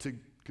want to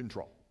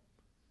control.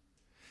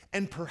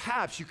 And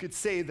perhaps you could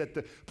say that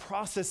the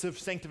process of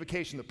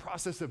sanctification, the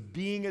process of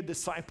being a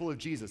disciple of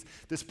Jesus,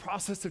 this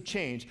process of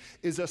change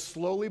is us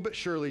slowly but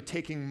surely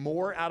taking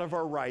more out of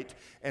our right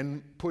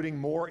and putting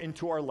more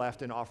into our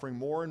left and offering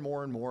more and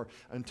more and more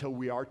until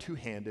we are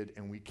two-handed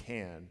and we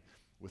can,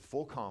 with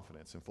full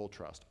confidence and full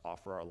trust,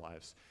 offer our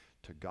lives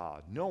to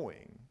God,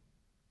 knowing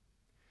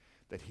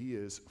that He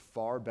is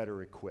far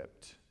better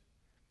equipped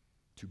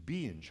to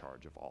be in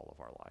charge of all of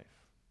our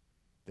life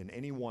than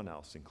anyone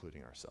else,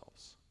 including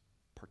ourselves,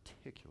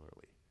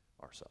 particularly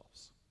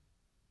ourselves.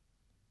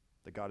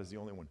 That God is the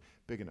only one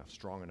big enough,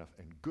 strong enough,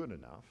 and good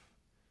enough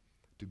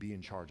to be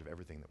in charge of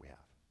everything that we have.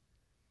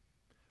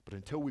 But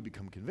until we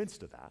become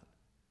convinced of that,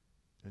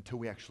 until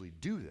we actually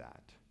do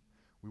that,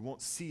 we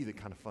won't see the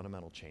kind of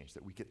fundamental change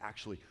that we could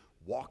actually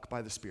walk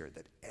by the Spirit,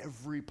 that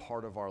every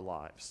part of our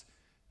lives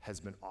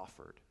has been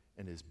offered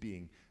and is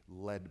being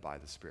led by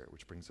the Spirit,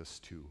 which brings us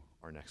to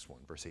our next one,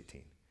 verse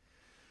 18.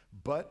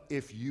 But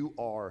if you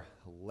are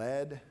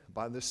led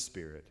by the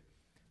Spirit,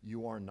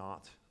 you are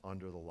not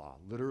under the law.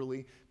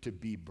 Literally, to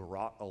be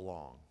brought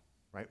along,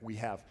 right? We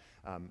have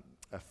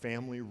a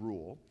family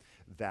rule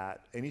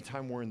that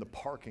anytime we're in the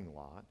parking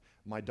lot,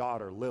 my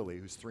daughter, Lily,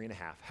 who's 3.5,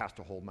 has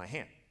to hold my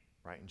hand.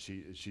 Right, and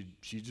she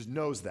just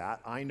knows that.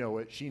 I know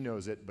it, she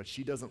knows it, but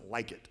she doesn't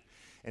like it.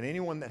 And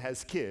anyone that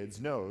has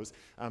kids knows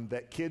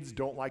that kids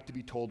don't like to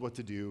be told what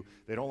to do.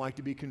 They don't like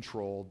to be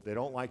controlled. They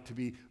don't like to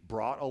be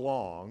brought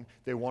along.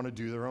 They want to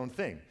do their own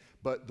thing.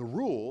 But the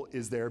rule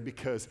is there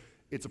because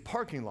it's a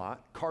parking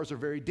lot, cars are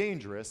very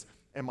dangerous,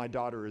 and my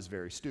daughter is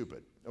very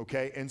stupid,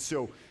 okay? And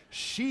so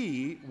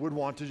she would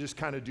want to just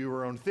kind of do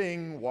her own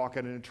thing, walk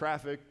out into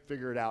traffic,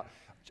 figure it out.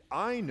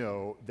 I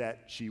know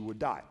that she would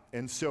die.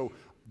 And so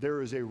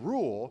there is a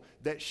rule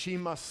that she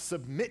must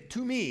submit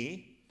to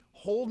me,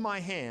 hold my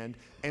hand,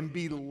 and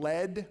be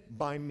led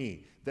by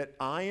me. That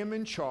I am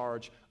in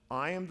charge,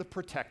 I am the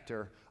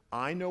protector,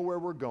 I know where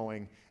we're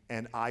going,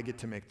 and I get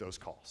to make those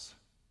calls,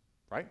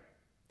 right?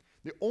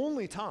 The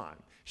only time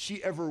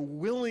she ever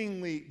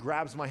willingly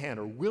grabs my hand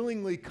or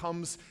willingly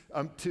comes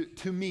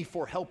to me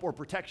for help or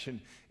protection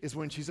is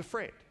when she's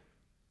afraid,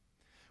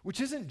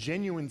 which isn't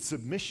genuine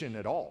submission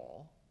at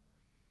all.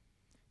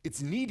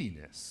 It's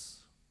neediness.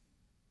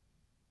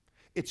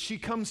 It's she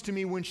comes to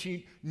me when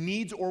she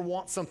needs or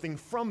wants something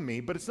from me,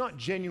 but it's not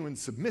genuine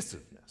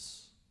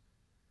submissiveness.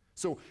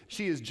 So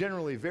she is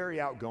generally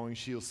very outgoing.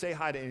 She'll say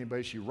hi to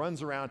anybody. She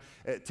runs around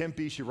at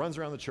Tempe. She runs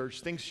around the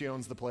church, thinks she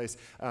owns the place.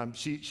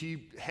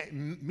 She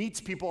meets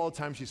people all the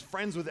time. She's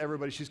friends with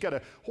everybody. She's got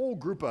a whole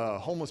group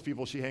of homeless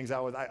people she hangs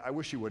out with. I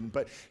wish she wouldn't,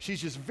 but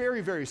she's just very,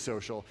 very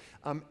social.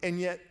 And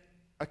yet,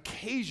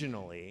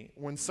 occasionally,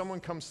 when someone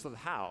comes to the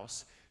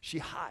house, she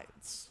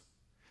hides.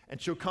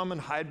 And she'll come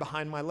and hide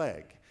behind my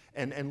leg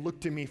and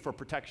look to me for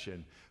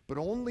protection, but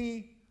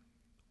only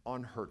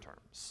on her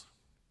terms.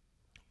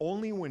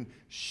 Only when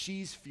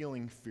she's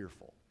feeling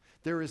fearful.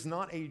 There is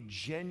not a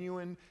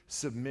genuine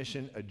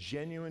submission, a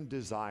genuine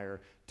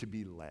desire to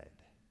be led.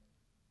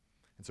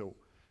 And so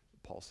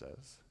Paul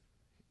says,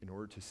 in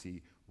order to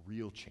see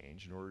real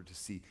change, in order to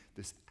see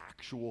this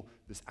actual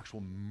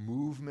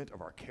movement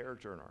of our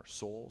character and our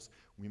souls,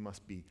 we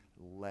must be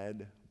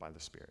led by the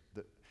Spirit.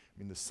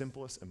 The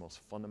simplest and most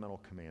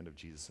fundamental command of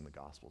Jesus in the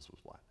Gospels was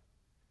what?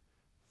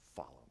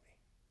 Follow me.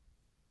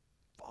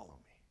 Follow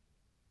me.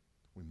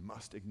 We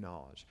must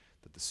acknowledge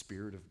that the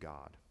Spirit of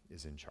God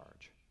is in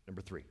charge.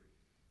 Number 3,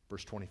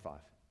 verse 25.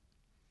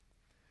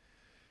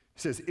 He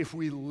says, if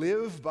we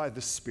live by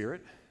the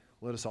Spirit,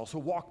 let us also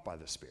walk by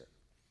the Spirit.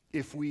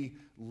 If we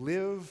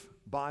live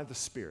by the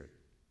Spirit.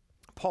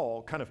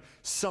 Paul, kind of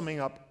summing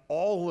up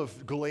all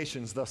of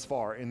Galatians thus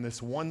far in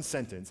this one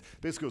sentence,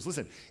 basically goes,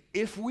 listen,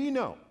 if we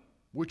know,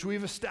 which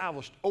we've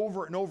established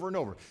over and over and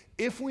over,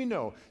 if we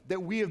know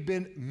that we have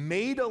been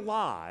made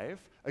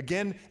alive,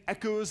 again,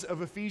 echoes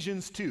of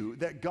Ephesians 2,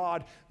 that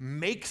God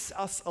makes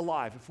us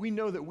alive. If we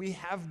know that we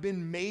have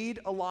been made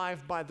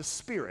alive by the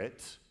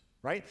Spirit,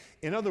 right?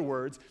 In other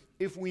words,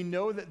 if we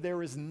know that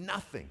there is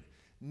nothing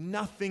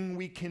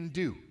we can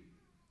do,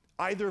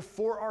 either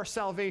for our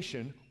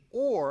salvation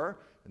or,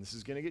 and this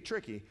is going to get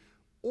tricky,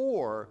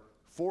 or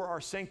for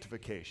our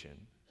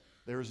sanctification,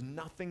 there is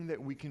nothing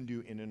that we can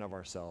do in and of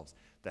ourselves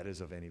that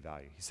is of any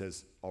value. He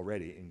says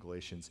already in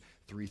Galatians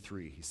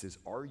 3:3, he says,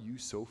 are you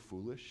so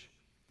foolish?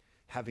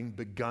 Having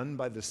begun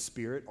by the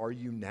Spirit, are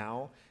you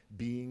now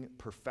being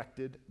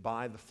perfected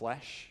by the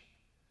flesh?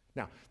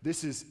 Now,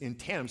 this is in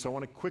tandem, so I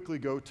want to quickly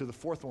go to the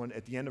fourth one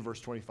at the end of verse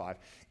 25.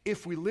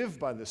 If we live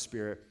by the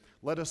Spirit,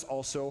 let us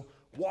also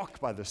walk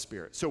by the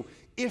Spirit. So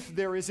if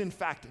there is in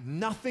fact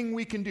nothing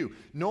we can do,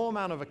 no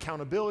amount of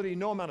accountability,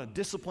 no amount of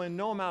discipline,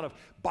 no amount of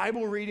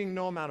Bible reading,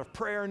 no amount of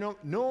prayer,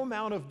 no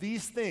amount of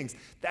these things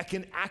that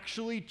can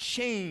actually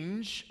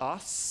change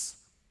us,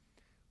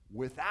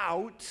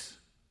 without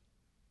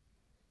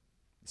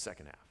the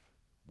second half,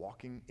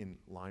 walking in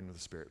line with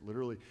the Spirit.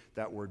 Literally,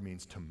 that word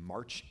means to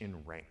march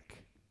in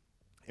rank.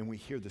 And we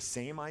hear the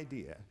same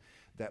idea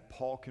that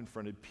Paul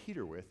confronted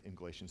Peter with in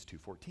Galatians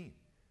 2:14.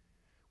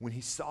 When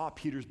he saw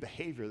Peter's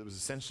behavior that was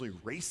essentially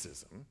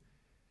racism,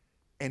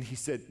 and he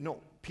said,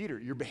 no, Peter,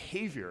 your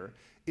behavior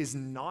is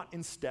not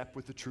in step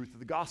with the truth of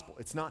the gospel.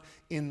 It's not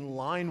in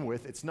line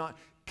with, it's not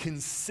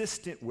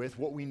consistent with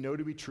what we know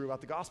to be true about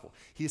the gospel.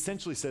 He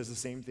essentially says the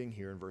same thing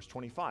here in verse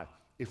 25.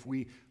 If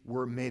we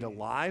were made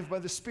alive by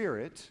the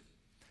Spirit,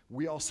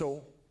 we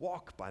also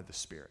walk by the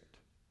Spirit.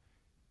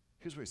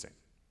 Here's what he's saying.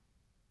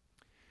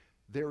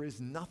 There is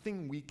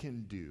nothing we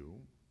can do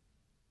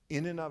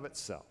in and of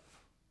itself.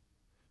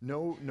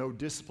 No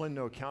discipline,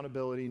 no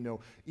accountability,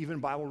 no even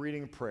Bible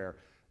reading and prayer,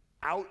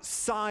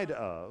 outside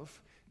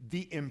of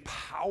the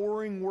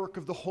empowering work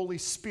of the Holy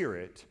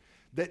Spirit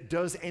that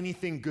does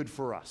anything good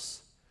for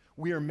us.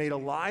 We are made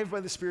alive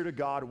by the Spirit of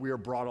God. We are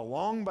brought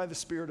along by the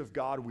Spirit of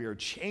God. We are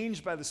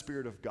changed by the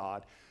Spirit of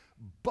God.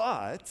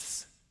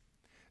 But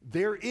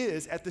there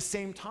is, at the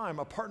same time,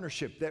 a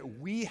partnership that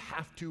we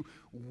have to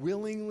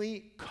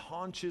willingly,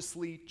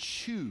 consciously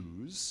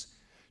choose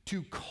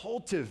to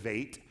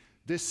cultivate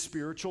this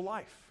spiritual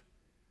life.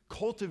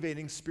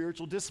 Cultivating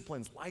spiritual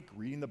disciplines like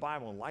reading the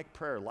Bible and like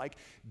prayer, like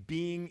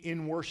being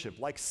in worship,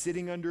 like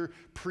sitting under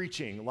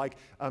preaching, like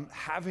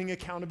having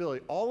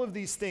accountability. All of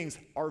these things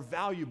are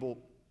valuable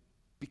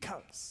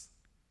because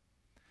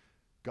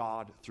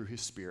God, through His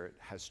Spirit,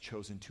 has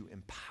chosen to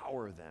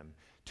empower them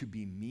to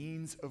be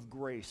means of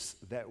grace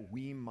that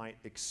we might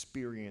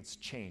experience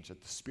change,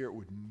 that the Spirit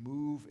would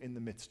move in the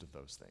midst of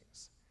those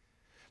things.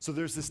 So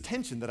there's this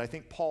tension that I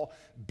think Paul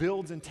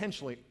builds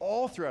intentionally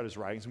all throughout his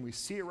writings, and we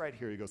see it right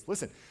here. He goes,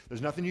 listen,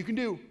 there's nothing you can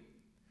do.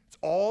 It's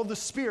all the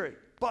Spirit,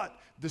 but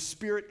the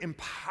Spirit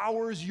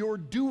empowers your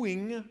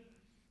doing.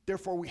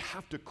 Therefore, we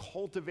have to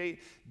cultivate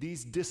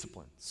these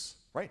disciplines,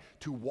 right?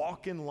 To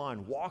walk in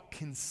line, walk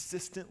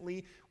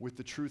consistently with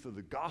the truth of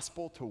the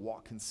gospel, to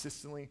walk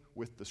consistently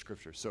with the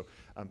Scripture. So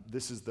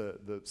this is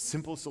the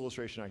simplest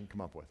illustration I can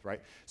come up with,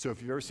 right? So if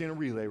you've ever seen a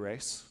relay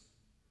race,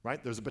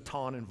 right? There's a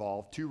baton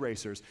involved, two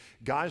racers.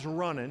 Guy's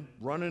running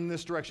in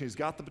this direction. He's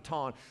got the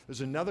baton.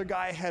 There's another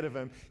guy ahead of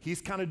him.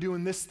 He's kind of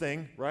doing this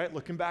thing, right?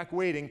 Looking back,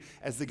 waiting.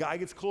 As the guy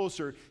gets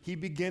closer, he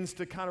begins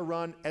to kind of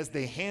run. As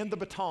they hand the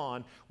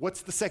baton,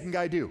 what's the second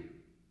guy do?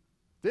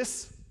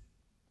 This?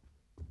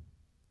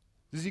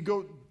 Does he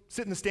go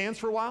sit in the stands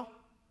for a while?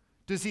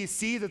 Does he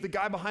see that the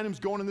guy behind him is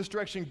going in this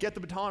direction, get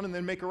the baton, and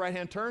then make a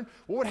right-hand turn?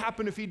 What would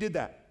happen if he did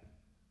that?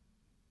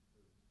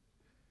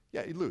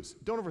 Yeah, you'd lose.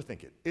 Don't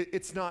overthink it.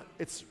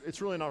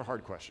 It's really not a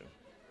hard question.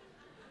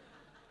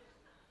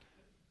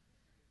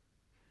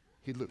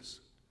 He'd lose.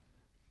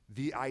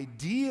 The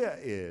idea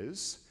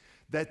is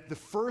that the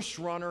first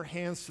runner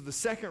hands to the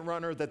second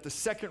runner, that the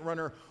second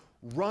runner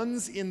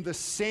runs in the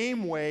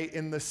same way,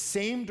 in the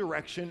same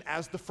direction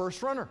as the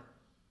first runner.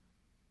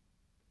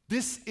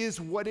 This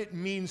is what it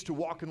means to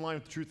walk in line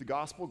with the truth of the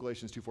gospel,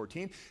 Galatians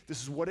 2:14.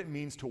 This is what it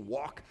means to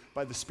walk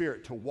by the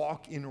Spirit, to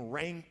walk in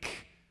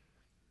rank,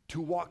 to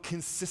walk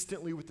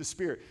consistently with the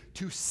Spirit,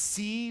 to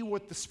see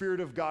what the Spirit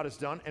of God has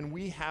done. And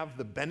we have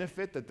the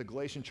benefit that the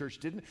Galatian church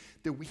didn't,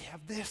 that we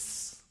have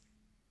this,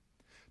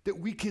 that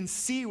we can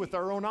see with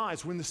our own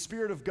eyes when the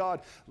Spirit of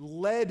God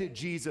led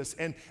Jesus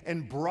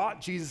and brought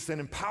Jesus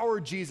and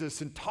empowered Jesus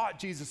and taught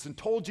Jesus and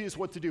told Jesus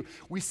what to do.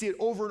 We see it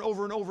over and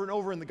over and over and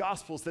over in the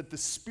Gospels that the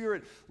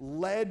Spirit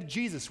led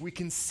Jesus. We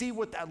can see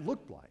what that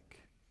looked like.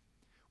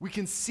 We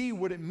can see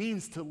what it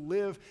means to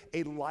live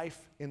a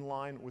life in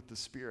line with the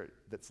Spirit,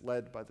 that's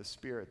led by the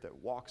Spirit, that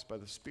walks by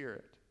the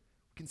Spirit.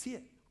 We can see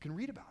it. We can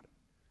read about it.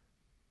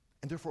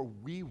 And therefore,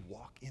 we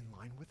walk in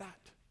line with that.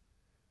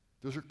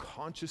 Those are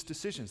conscious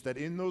decisions, that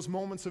in those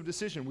moments of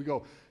decision, we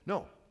go,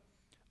 no,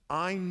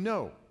 I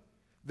know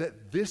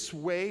that this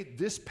way,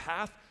 this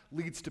path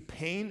leads to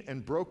pain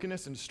and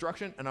brokenness and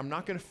destruction, and I'm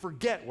not going to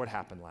forget what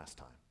happened last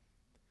time.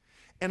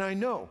 And I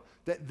know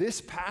that this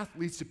path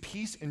leads to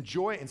peace and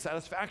joy and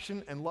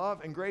satisfaction and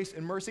love and grace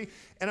and mercy,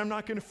 and I'm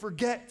not going to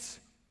forget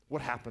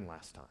what happened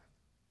last time.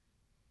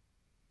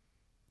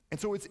 And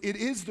so it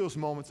is those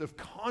moments of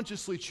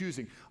consciously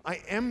choosing. I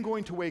am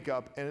going to wake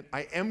up and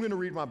I am going to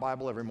read my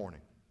Bible every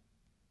morning.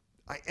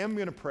 I am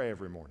going to pray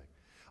every morning.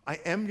 I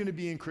am going to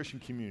be in Christian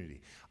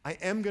community. I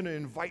am going to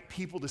invite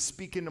people to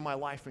speak into my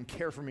life and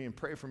care for me and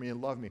pray for me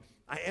and love me.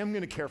 I am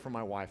going to care for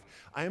my wife.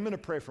 I am going to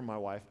pray for my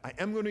wife. I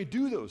am going to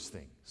do those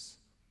things.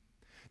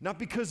 Not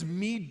because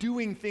me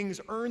doing things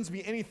earns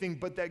me anything,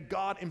 but that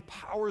God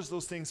empowers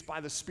those things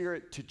by the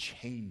Spirit to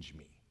change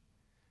me.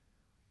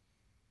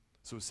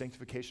 So is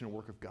sanctification a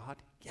work of God?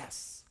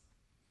 Yes.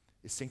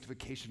 Is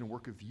sanctification a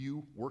work of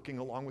you working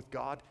along with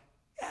God?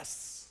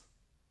 Yes.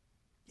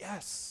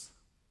 Yes.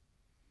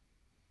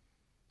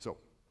 So,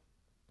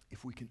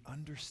 if we can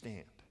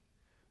understand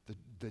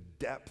the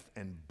depth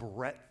and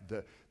breadth,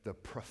 the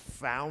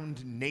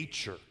profound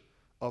nature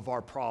of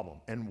our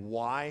problem and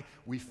why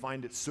we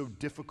find it so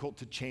difficult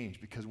to change,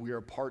 because we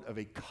are part of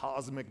a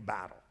cosmic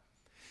battle.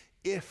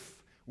 If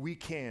we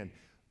can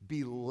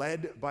be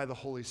led by the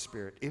Holy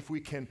Spirit, if we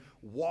can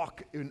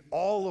walk in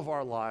all of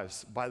our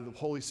lives by the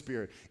Holy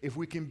Spirit, if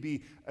we can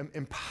be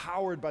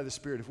empowered by the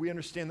Spirit, if we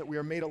understand that we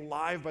are made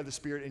alive by the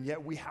Spirit and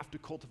yet we have to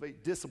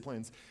cultivate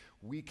disciplines,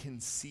 we can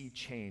see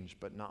change,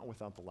 but not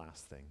without the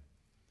last thing,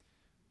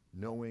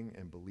 knowing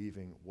and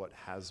believing what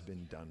has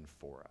been done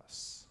for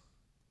us.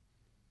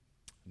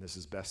 And this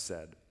is best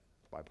said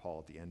by Paul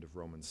at the end of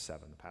Romans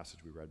 7, the passage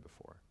we read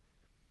before.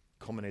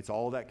 Culminates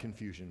all that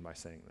confusion by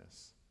saying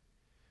this: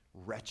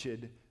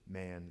 wretched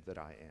man that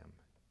I am,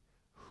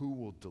 who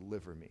will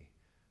deliver me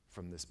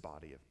from this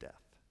body of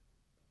death?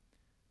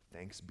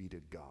 Thanks be to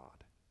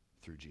God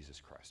through Jesus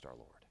Christ our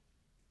Lord.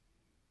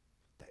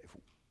 That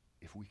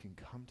if we can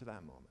come to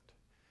that moment,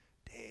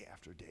 day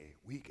after day,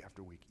 week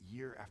after week,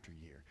 year after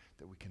year,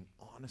 that we can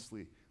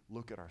honestly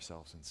look at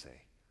ourselves and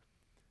say,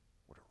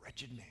 what a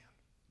wretched man,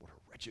 what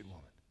a wretched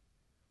woman.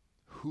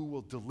 Who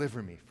will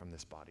deliver me from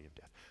this body of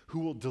death? Who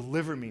will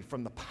deliver me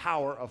from the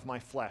power of my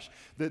flesh?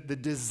 The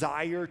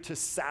desire to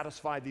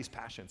satisfy these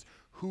passions.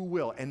 Who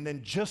will? And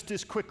then just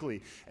as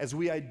quickly as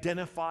we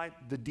identify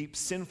the deep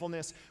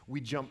sinfulness, we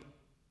jump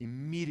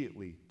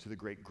immediately to the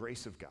great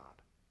grace of God.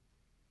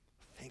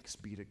 Thanks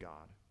be to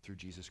God through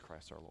Jesus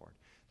Christ our Lord,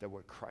 that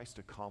what Christ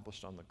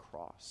accomplished on the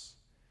cross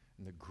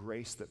and the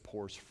grace that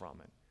pours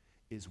from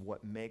it is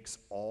what makes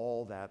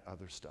all that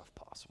other stuff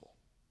possible.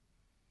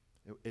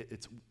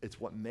 It's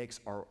what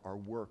makes our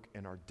work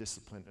and our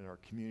discipline and our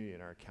community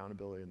and our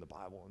accountability in the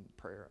Bible and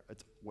prayer,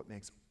 it's what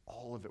makes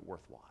all of it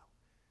worthwhile.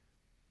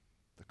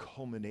 The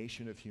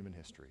culmination of human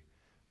history,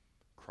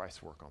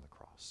 Christ's work on the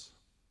cross.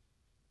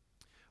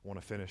 I want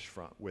to finish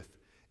with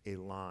a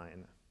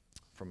line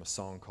from a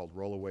song called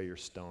Roll Away Your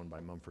Stone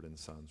by Mumford &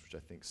 Sons, which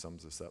I think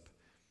sums this up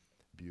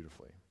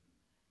beautifully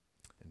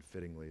and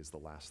fittingly is the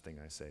last thing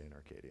I say in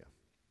Arcadia.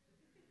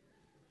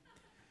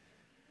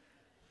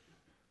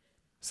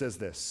 Says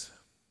this: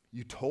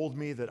 you told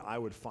me that I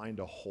would find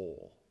a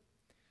hole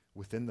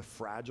within the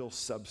fragile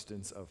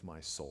substance of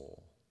my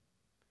soul,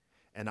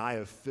 and I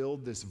have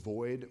filled this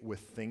void with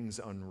things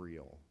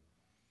unreal,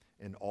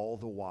 and all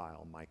the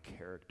while my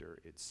character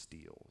it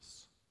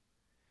steals.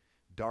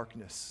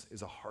 Darkness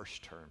is a harsh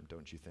term,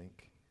 don't you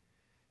think?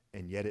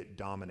 And yet it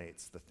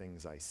dominates the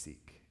things I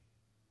seek.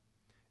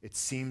 It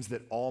seems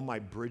that all my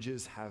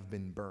bridges have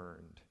been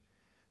burned,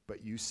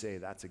 but you say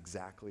that's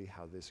exactly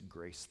how this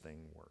grace thing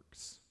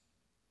works.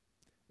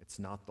 It's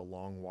not the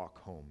long walk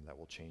home that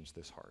will change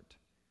this heart,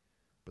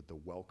 but the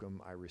welcome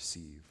I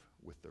receive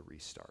with the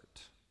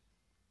restart.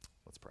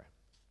 Let's pray.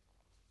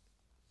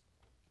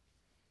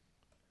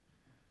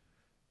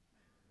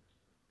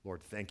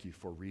 Lord, thank you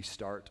for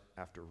restart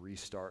after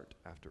restart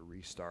after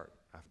restart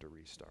after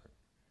restart.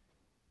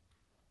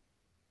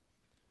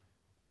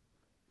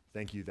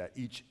 Thank you that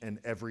each and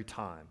every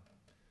time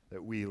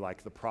that we,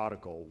 like the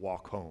prodigal,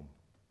 walk home,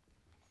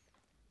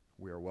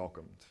 we are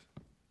welcomed,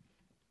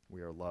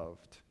 we are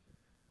loved,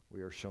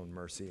 we are shown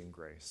mercy and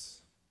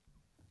grace.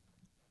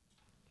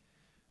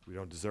 We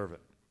don't deserve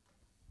it.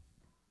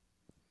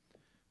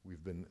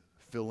 We've been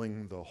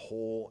filling the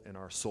hole in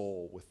our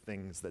soul with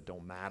things that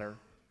don't matter.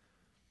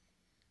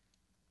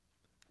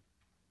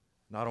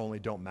 Not only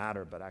don't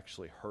matter, but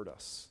actually hurt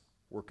us,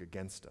 work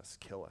against us,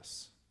 kill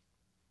us.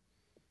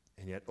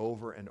 And yet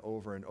over and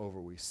over and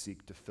over we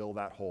seek to fill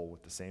that hole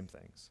with the same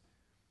things,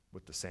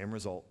 with the same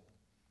result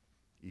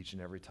each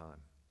and every time,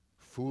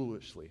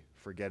 foolishly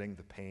forgetting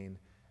the pain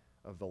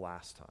of the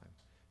last time,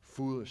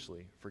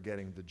 foolishly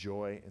forgetting the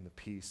joy and the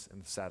peace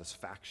and the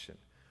satisfaction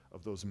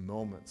of those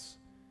moments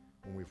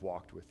when we've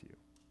walked with you.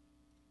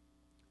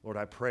 Lord,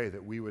 I pray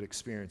that we would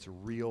experience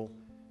real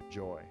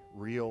joy,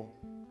 real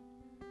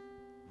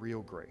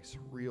grace,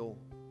 real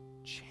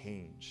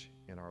change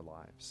in our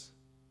lives.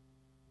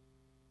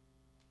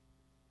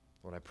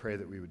 Lord, I pray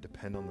that we would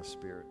depend on the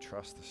Spirit,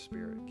 trust the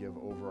Spirit, give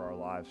over our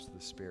lives to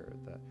the Spirit,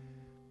 that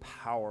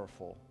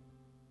powerful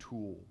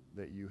tool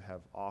that you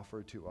have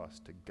offered to us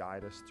to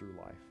guide us through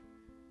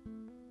life,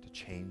 to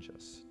change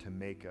us, to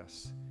make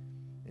us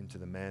into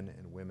the men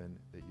and women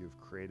that you've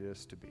created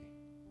us to be.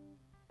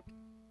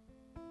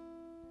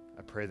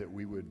 I pray that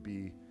we would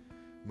be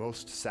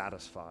most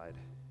satisfied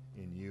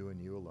in you and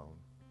you alone.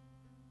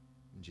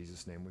 In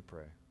Jesus' name we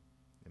pray.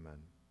 Amen.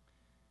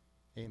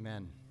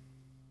 Amen.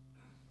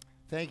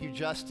 Thank you,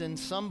 Justin.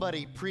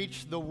 Somebody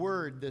preached the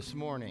word this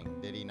morning,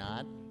 did he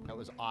not? That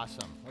was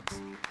awesome. Let's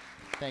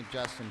thank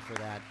Justin for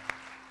that.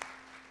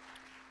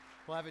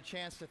 We'll have a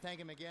chance to thank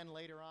him again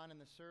later on in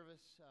the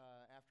service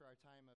after our time of